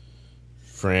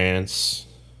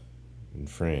 And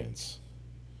France.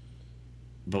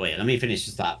 But wait, let me finish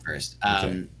this thought first.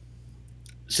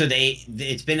 So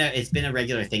it's been a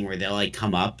regular thing where they'll like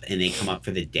come up, and they come up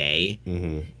for the day.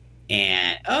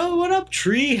 And what up,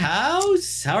 Tree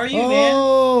House? How are you,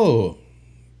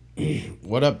 man?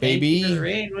 What up, baby? Thank you for the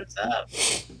raid. What's up?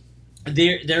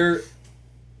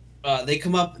 They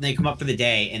come up for the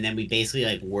day, and then we basically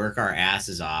like work our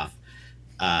asses off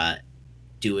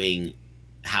doing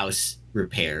house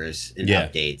repairs and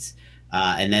updates,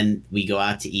 and then we go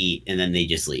out to eat, and then they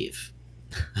just leave.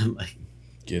 I'm like,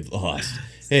 get lost.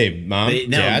 Hey, mom,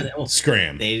 dad,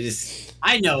 scram. They just,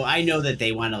 I know that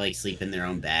they want to like sleep in their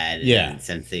own bed. And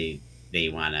since they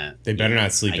want to, they better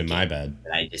not sleep in my bed.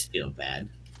 I just feel bad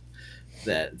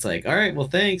that it's like, all right, well,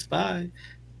 thanks, bye.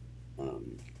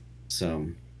 So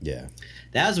yeah,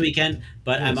 that was the weekend,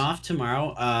 but I'm off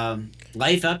tomorrow.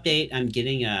 Life update: I'm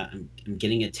getting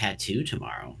a tattoo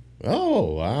tomorrow.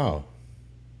 Oh wow!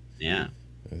 Yeah,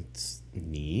 that's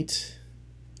neat.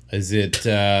 Is it?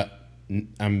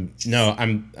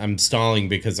 I'm stalling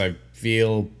because I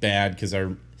feel bad because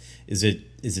is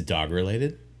it dog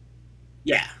related?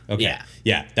 Yeah. Okay.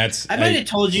 Yeah. That's. I might have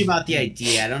told you about the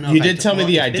idea. I don't know. You did tell me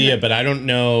the idea, but I don't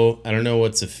know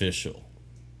what's official.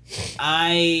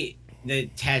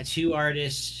 The tattoo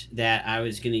artist that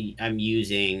I'm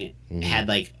using had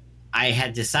like, I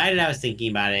had decided, I was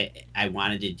thinking about it. I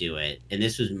wanted to do it, and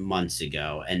this was months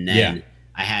ago. And then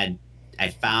I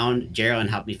found Geraldine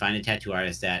helped me find a tattoo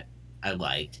artist that I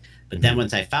liked. But then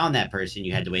once I found that person,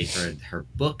 you had to wait for her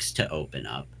books to open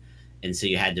up, and so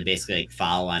you had to basically like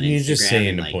follow on Instagram. You just say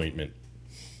an appointment,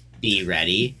 be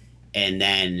ready, and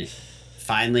then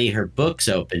finally her books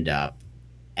opened up.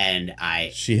 And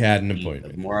she had an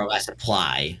appointment. More or less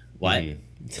apply. What?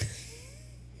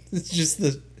 It's just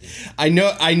I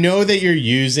know that you're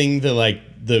using the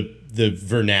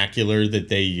vernacular that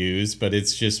they use, but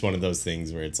it's just one of those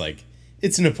things where it's like,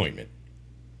 it's an appointment.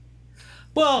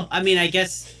 Well, I mean, I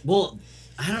guess,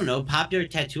 I don't know, popular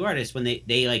tattoo artists, when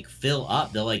they like fill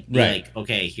up, they'll like be like,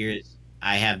 okay,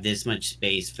 I have this much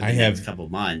space for the next couple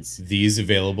months. These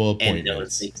available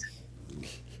appointments.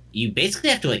 You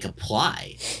basically have to like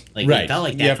apply. Like it felt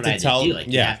like that's what I had to do. Like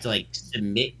you have to like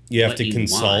submit. You have to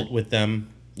consult with them.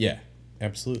 Yeah,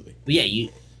 absolutely. But you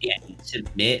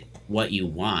submit what you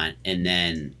want, and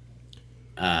then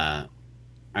all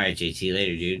right, JT,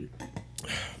 later, dude.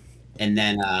 And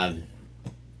then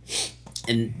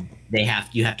and you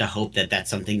have to hope that that's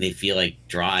something they feel like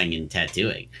drawing and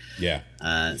tattooing. Yeah.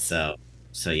 So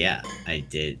yeah, I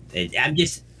did.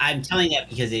 I'm telling that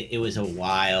because it was a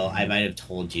while. I might have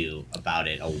told you about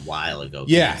it a while ago.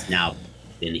 Yeah. It's now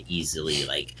been easily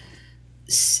like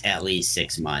at least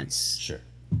 6 months. Sure.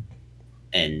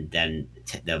 And then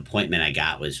the appointment I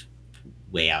got was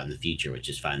way out in the future, which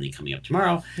is finally coming up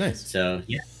tomorrow. Nice. So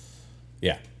yeah.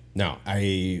 Yeah. No,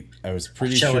 I was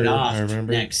pretty sure. I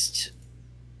remember next.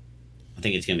 I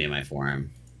think it's gonna be in my forearm.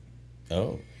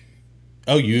 Oh,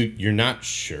 you're not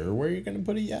sure where you're gonna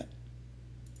put it yet?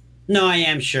 No, I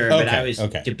am sure, but I was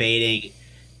debating.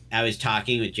 I was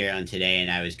talking with Jaron today,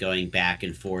 and I was going back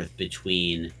and forth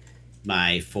between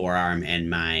my forearm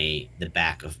and the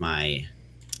back of my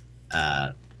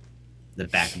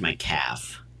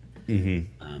calf.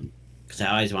 Because I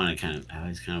always kind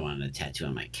of wanted a tattoo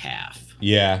on my calf.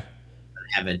 Yeah.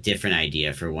 I have a different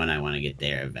idea for when I want to get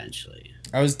there eventually.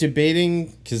 I was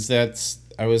debating because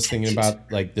I was thinking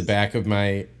about like the back of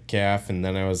my calf, and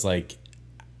then I was like,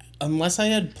 unless I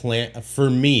had for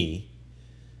me,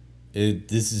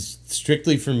 this is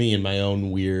strictly for me and my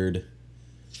own weird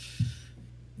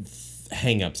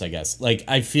hang-ups, I guess. Like,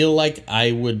 I feel like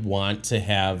I would want to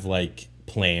have like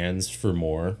plans for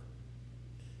more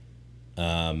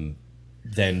than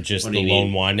just the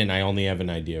lone one, and I only have an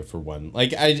idea for one.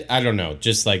 Like, I don't know,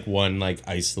 just like one like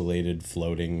isolated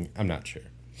floating, I'm not sure.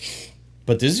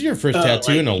 But this is your first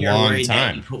tattoo in a long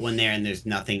time. You put one there and there's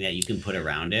nothing that you can put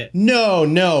around it? No.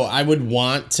 I would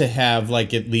want to have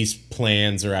like at least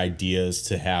plans or ideas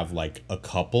to have like a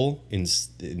couple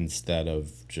instead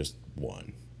of just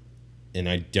one. And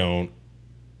I don't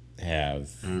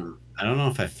have... I don't know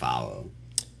if I follow.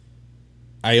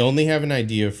 I only have an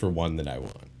idea for one that I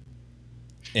want.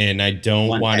 And I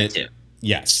don't want it...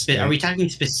 Yes. Are we talking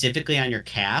specifically on your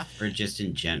calf or just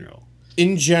in general?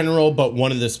 In general, but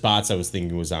one of the spots I was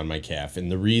thinking was on my calf.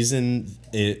 And the reason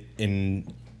that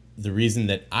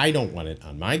I don't want it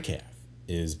on my calf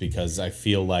is because I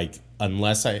feel like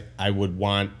unless I would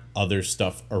want other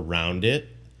stuff around it,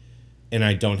 and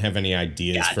I don't have any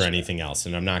ideas for anything else,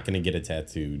 and I'm not going to get a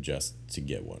tattoo just to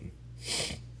get one.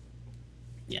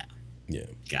 Yeah. Yeah.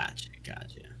 Gotcha.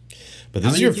 But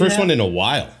this is your first one in a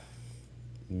while.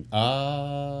 3,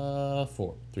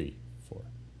 4.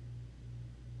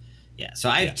 Yeah, so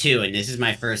I have 2, and this is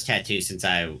my first tattoo since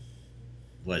I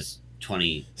was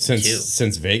 22.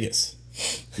 Since Vegas.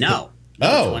 No.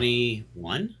 Oh.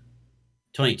 21?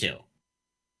 22.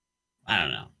 I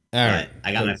don't know. All right.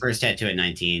 I got my first tattoo at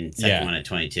 19, second one at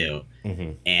 22.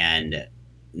 Mm-hmm. And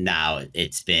now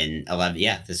it's been 11.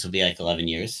 Yeah, this will be like 11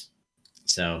 years.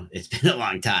 So it's been a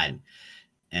long time.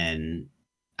 And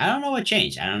I don't know what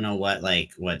changed. I don't know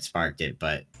what sparked it,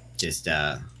 but just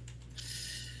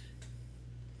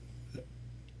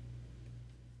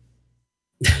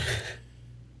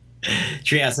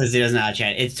Treehouse says he doesn't know how to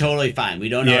chat. It's totally fine. We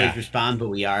don't always respond, but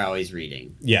we are always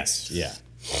reading. Yes, yeah.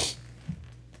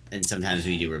 And sometimes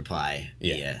we do reply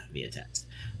via text.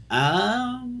 But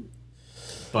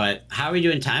how are we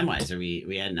doing time wise? Are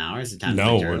we at an hour? Is the time?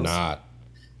 No, we're not.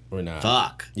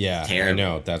 Fuck. Yeah, terrible. I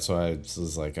know. That's why I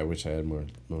was like, I wish I had more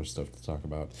stuff to talk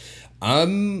about.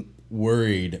 I'm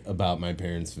worried about my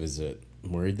parents' visit.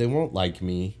 I'm worried they won't like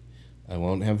me. I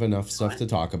won't have enough stuff to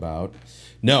talk about.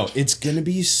 No, it's gonna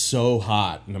be so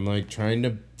hot, and I'm like trying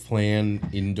to plan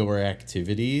indoor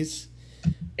activities.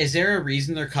 Is there a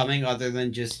reason they're coming other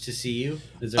than just to see you?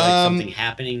 Is there something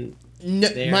happening?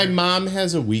 There? My mom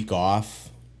has a week off.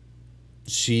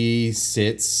 She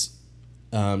babysits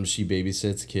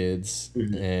kids,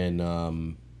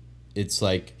 and it's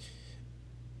like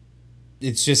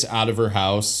it's just out of her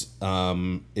house.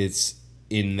 It's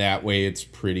in that way it's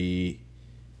pretty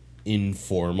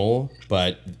informal,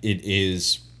 but it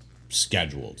is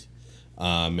scheduled,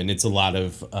 and it's a lot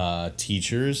of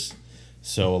teachers,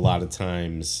 so a lot of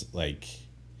times like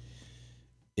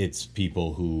it's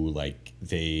people who like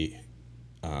they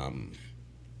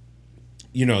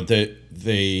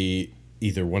they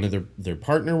either one of their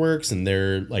partner works and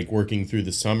they're like working through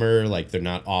the summer, like they're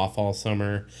not off all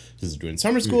summer because they're doing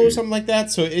summer school or something like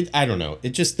that. So I don't know. It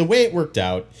just, the way it worked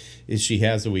out is she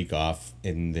has a week off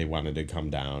and they wanted to come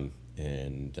down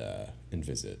and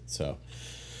visit. So,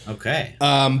 okay.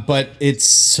 But it's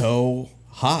so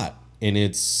hot and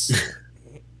it's,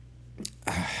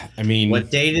 I mean, what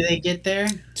day do they get there?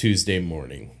 Tuesday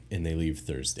morning and they leave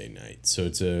Thursday night. So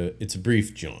it's a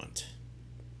brief jaunt.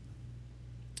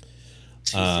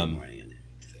 Tuesday morning and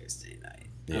Thursday night.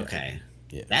 Yeah. Okay.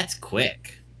 Yeah. That's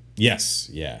quick. Yes.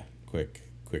 Yeah. Quick.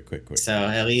 So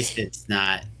at least it's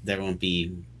not, there won't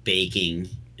be baking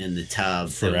in the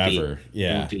tub forever.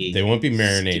 They won't be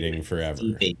marinating forever.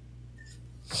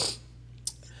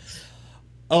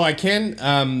 Oh, I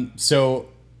can. So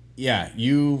yeah,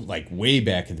 you like way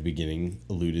back at the beginning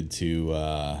alluded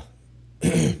to,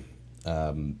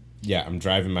 yeah, I'm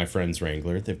driving my friend's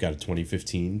Wrangler. They've got a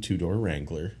 2015 2-door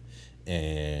Wrangler.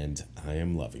 And I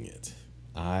am loving it.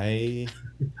 I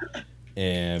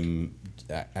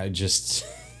just,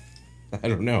 I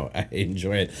don't know. I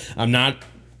enjoy it. I'm not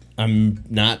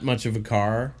much of a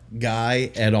car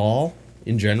guy at all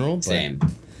in general. But same.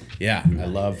 Yeah, I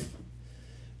love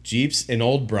Jeeps and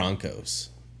old Broncos.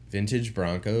 Vintage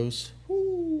Broncos.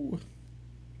 Woo.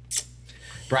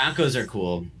 Broncos are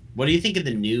cool. What do you think of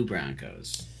the new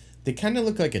Broncos? They kind of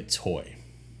look like a toy.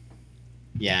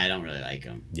 Yeah, I don't really like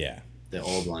them. Yeah, the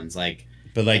old ones, like.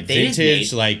 But like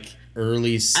vintage, like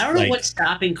early. I don't know what's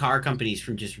stopping car companies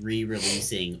from just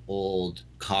re-releasing old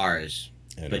cars,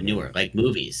 but newer, like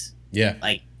movies. Yeah.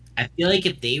 Like I feel like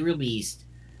if they released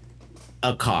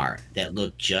a car that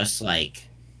looked just like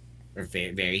or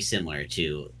very, very similar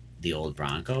to the old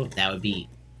Bronco, that would be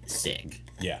sick.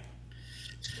 Yeah.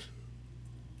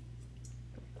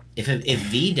 If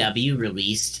VW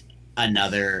released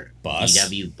another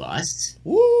VW bus,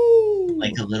 woo,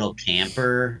 like a little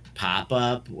camper pop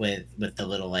up with the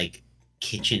little like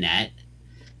kitchenette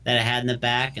that I had in the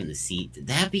back and the seat,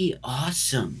 that'd be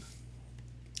awesome.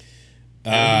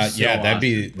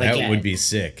 That'd that would be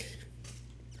sick.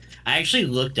 I actually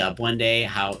looked up one day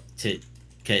how to,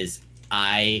 because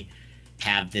I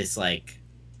have this like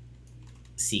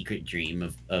secret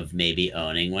dream of maybe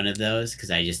owning one of those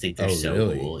because I just think they're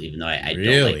so cool. Even though I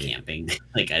don't like camping,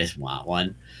 like I just want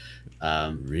one.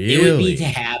 It would be to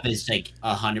have as like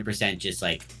 100% just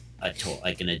like a toy,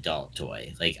 like an adult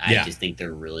toy. Like I just think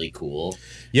they're really cool.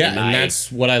 Yeah, and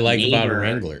that's what I like about a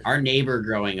Wrangler. Our neighbor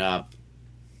growing up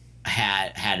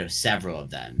had several of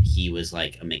them. He was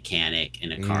like a mechanic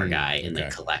and a car guy and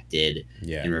like collected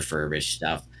and refurbished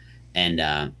stuff.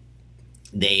 And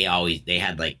they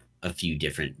had like a few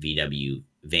different VW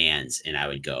vans, and I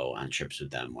would go on trips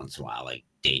with them once in a while, like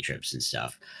day trips and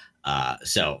stuff.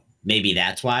 So maybe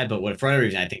that's why, but for whatever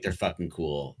reason, I think they're fucking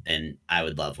cool and I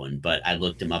would love one. But I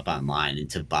looked them up online, and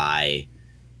to buy,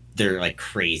 they're like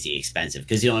crazy expensive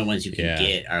because the only ones you can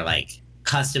get are like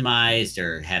customized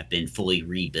or have been fully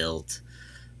rebuilt.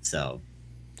 So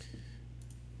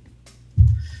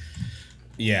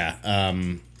yeah,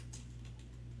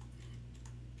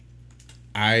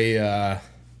 I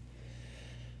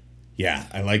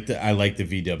like the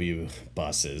VW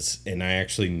buses, and I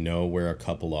actually know where a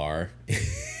couple are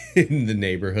in the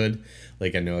neighborhood.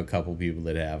 Like I know a couple people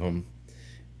that have them,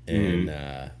 and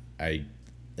I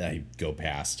go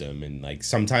past them, and like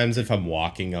sometimes if I'm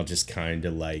walking, I'll just kind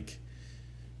of like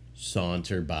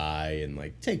saunter by and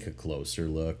like take a closer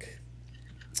look.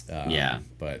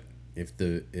 But if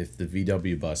the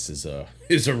VW bus is a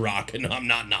rockin', I'm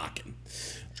not knocking.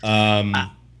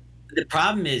 The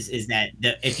problem is that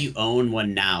if you own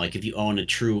one now, like if you own a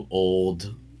true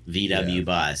old VW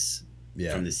bus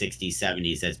from the 60s,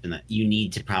 70s, that's been you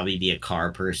need to probably be a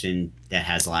car person that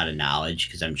has a lot of knowledge,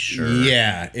 because I'm sure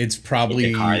it's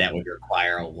probably a car that would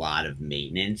require a lot of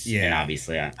maintenance. And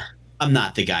obviously I'm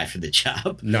not the guy for the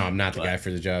job. No, I'm not the guy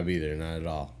for the job either, not at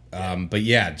all. But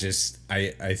yeah, just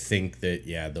I think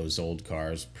that those old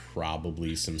cars,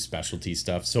 probably some specialty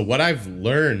stuff. So what I've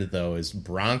learned though is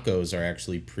Broncos are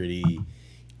actually pretty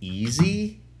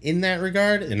easy in that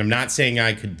regard, and I'm not saying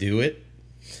I could do it,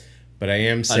 but I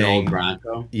am saying an old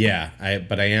Bronco.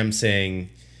 But I am saying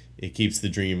it keeps the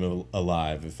dream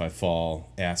alive. If I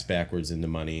fall ass backwards into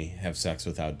money, have sex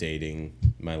without dating,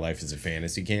 my life is a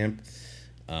fantasy camp.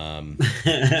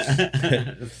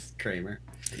 Kramer.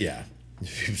 Yeah. You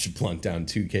should plunk down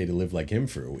 $2,000 to live like him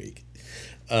for a week.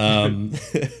 No,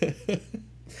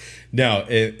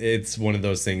 it's one of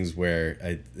those things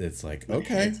where it's like,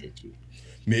 okay,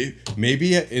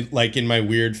 maybe it, like in my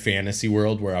weird fantasy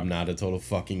world where I'm not a total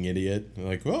fucking idiot. I'm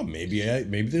like, well, maybe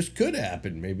this could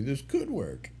happen. Maybe this could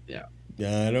work. Yeah.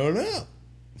 I don't know.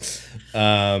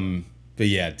 But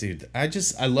yeah, dude, I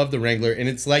love the Wrangler, and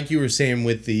it's like you were saying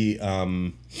with the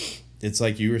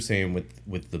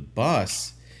with the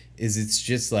bus. It's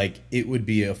just like it would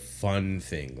be a fun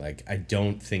thing. Like I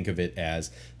don't think of it as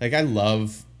like I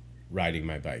love riding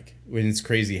my bike when it's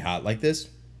crazy hot like this.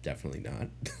 Definitely not.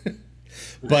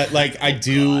 But like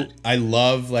I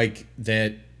love like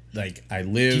that. Like I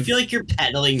live. Do you feel like you're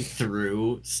pedaling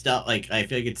through stuff? Like I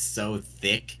feel like it's so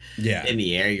thick in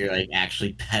the air. You're like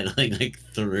actually pedaling like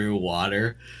through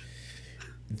water.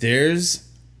 There's,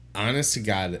 honest to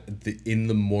God, in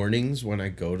the mornings when I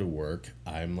go to work,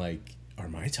 I'm like, are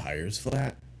my tires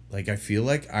flat? Like I feel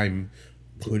like I'm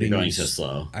putting. You're going so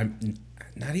slow. I'm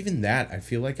not even that. I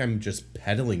feel like I'm just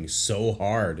pedaling so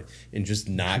hard and just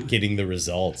not getting the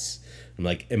results. I'm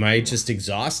like, am I just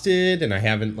exhausted and I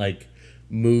haven't like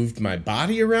moved my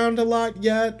body around a lot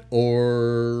yet,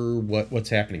 or what's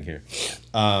happening here?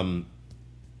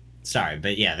 Sorry,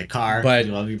 but yeah, the car. But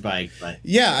you love your bike, but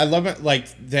yeah, I love it. Like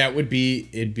it'd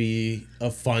be a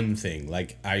fun thing.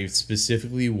 Like I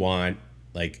specifically want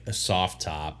like a soft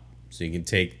top so you can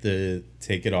take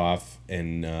it off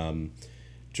and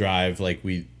drive. Like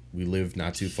we live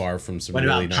not too far from some really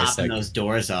nice. What about popping those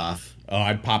doors off? Oh,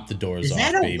 I'd pop the doors off.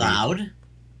 Is that allowed?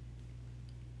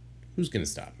 Who's gonna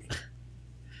stop me?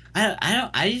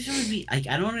 I just would be like,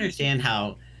 I don't understand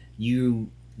how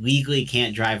you legally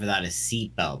can't drive without a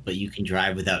seatbelt, but you can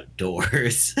drive without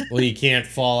doors. Well, you can't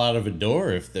fall out of a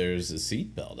door if there's a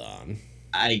seatbelt on.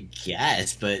 I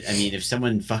guess, but I mean, if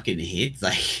someone fucking hits,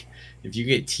 like, if you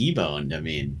get T-boned, I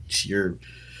mean, your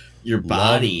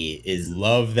body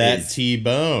love that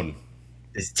T-bone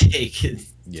is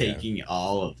taking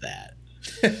all of that.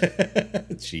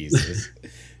 Jesus.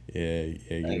 Yeah,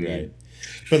 you're right.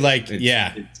 But like,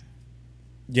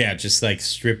 just like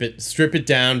strip it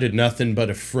down to nothing but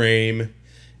a frame,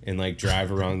 and like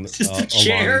drive around along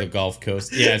the Gulf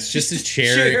Coast. Yeah, it's just a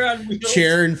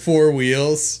chair and 4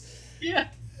 wheels. Yeah.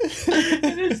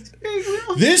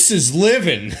 This is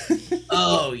living.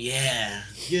 Oh yeah,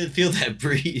 you feel that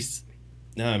breeze.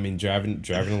 No, I mean driving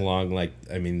along, like,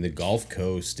 I mean, the Gulf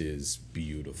Coast is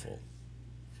beautiful.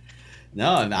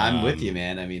 No, I'm with you,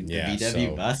 man. I mean, the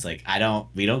VW bus, like,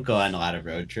 we don't go on a lot of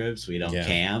road trips. We don't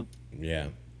camp. Yeah.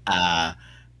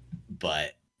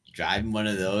 But driving one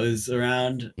of those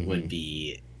around would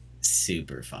be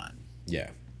super fun.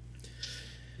 Yeah.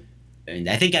 I mean,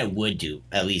 I think I would do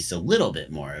at least a little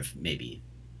bit more of maybe.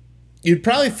 You'd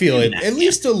probably feel at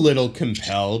least a little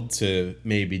compelled to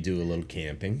maybe do a little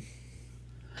camping.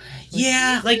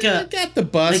 Yeah, I got the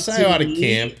bus. I ought to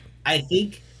camp. I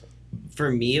think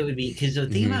for me it would be, because the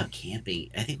thing about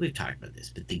camping, I think we've talked about this,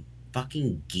 but the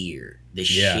fucking gear, the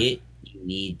shit you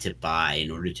need to buy in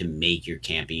order to make your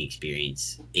camping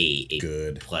experience a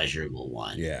good, pleasurable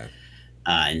one. Yeah.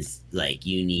 And like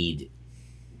you need,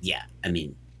 I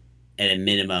mean, at a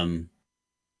minimum,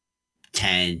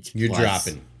 tent. You're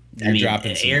dropping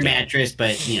air mattress,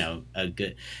 but a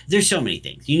good. There's so many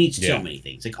things. You need so many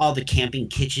things, like all the camping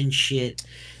kitchen shit,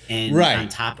 and on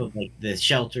top of like the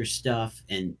shelter stuff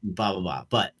and blah blah blah.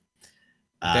 But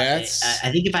I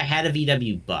think if I had a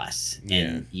VW bus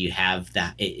and you have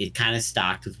that, it kind of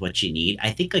stocked with what you need. I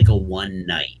think like a one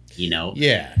night, you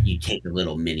take a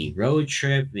little mini road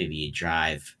trip. Maybe you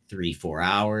drive 3-4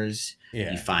 hours.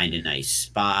 You find a nice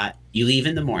spot. You leave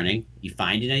in the morning. You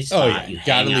find a nice spot. You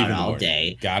hang out all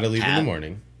day. Gotta leave in the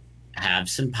morning. Have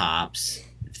some pops.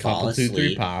 Couple,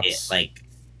 2-3 pops. Like,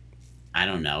 I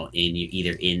don't know,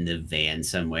 either in the van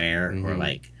somewhere or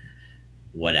like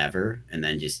whatever, and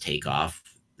then just take off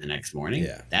the next morning.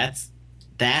 Yeah, that's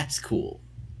cool.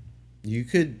 You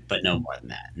could, but no more than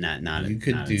that. Not. You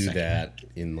could do that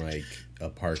in like a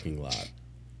parking lot.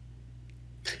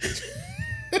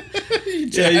 You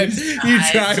drive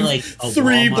like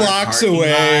 3 blocks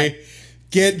away, lot,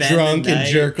 get drunk and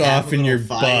jerk off in your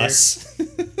bus.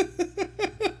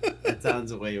 That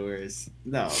sounds way worse.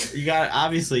 No, you got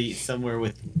obviously somewhere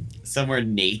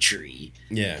naturey.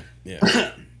 Yeah.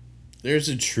 There's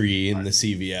a tree in the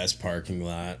CVS parking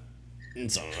lot.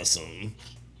 It's awesome.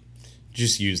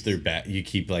 Just use their you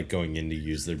keep like going in to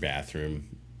use their bathroom.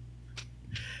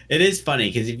 It is funny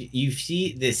because if you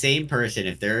see the same person,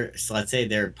 if let's say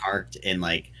they're parked in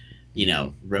like,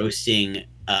 roasting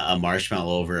a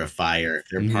marshmallow over a fire, if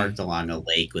they're parked along a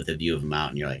lake with a view of a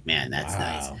mountain, you're like, man, that's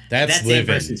nice. That's that same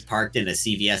person's parked in a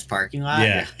CVS parking lot.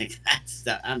 Yeah. You're like,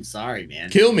 I'm sorry, man.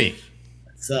 Kill me.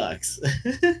 That sucks.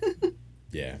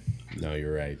 Yeah. No,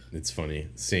 you're right. It's funny.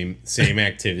 Same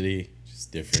activity,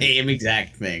 just different. Same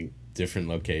exact thing. Different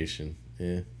location.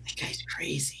 Yeah. That guy's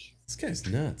crazy. This guy's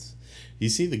nuts. You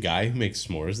see the guy who makes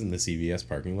s'mores in the CVS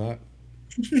parking lot?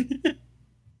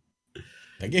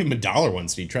 I gave him $1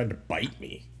 once and he tried to bite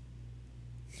me.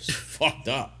 It's fucked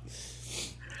up.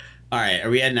 All right.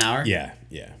 Are we at an hour? Yeah.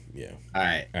 All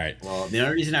right. Well, the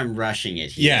only reason I'm rushing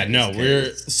it here. Yeah, no, we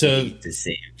need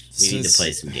to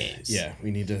play some games. Yeah,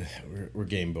 we're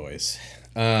Game Boys.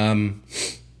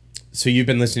 So you've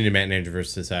been listening to Matt and Andrew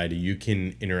vs. Society. You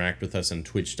can interact with us on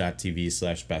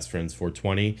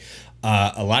twitch.tv/bestfriends420.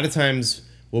 A lot of times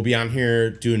we'll be on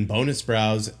here doing bonus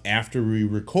browse after we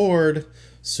record.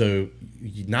 So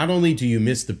not only do you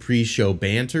miss the pre-show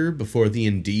banter before the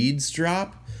Indeeds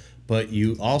drop, but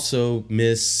you also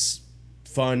miss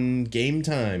fun game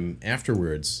time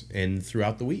afterwards and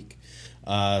throughout the week.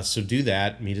 So do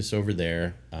that. Meet us over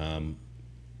there.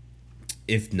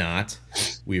 If not,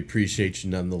 we appreciate you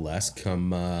nonetheless.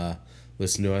 Come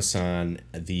listen to us on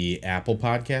the Apple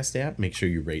Podcast app. Make sure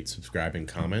you rate, subscribe, and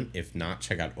comment. If not,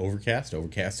 check out Overcast.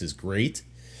 Overcast is great.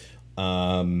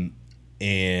 And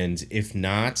if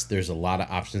not, there's a lot of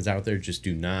options out there. Just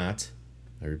do not,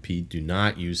 I repeat, do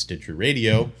not use Stitcher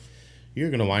Radio. You're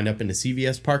going to wind up in a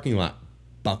CVS parking lot,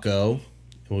 bucko.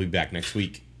 We'll be back next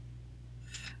week.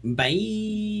 Bye.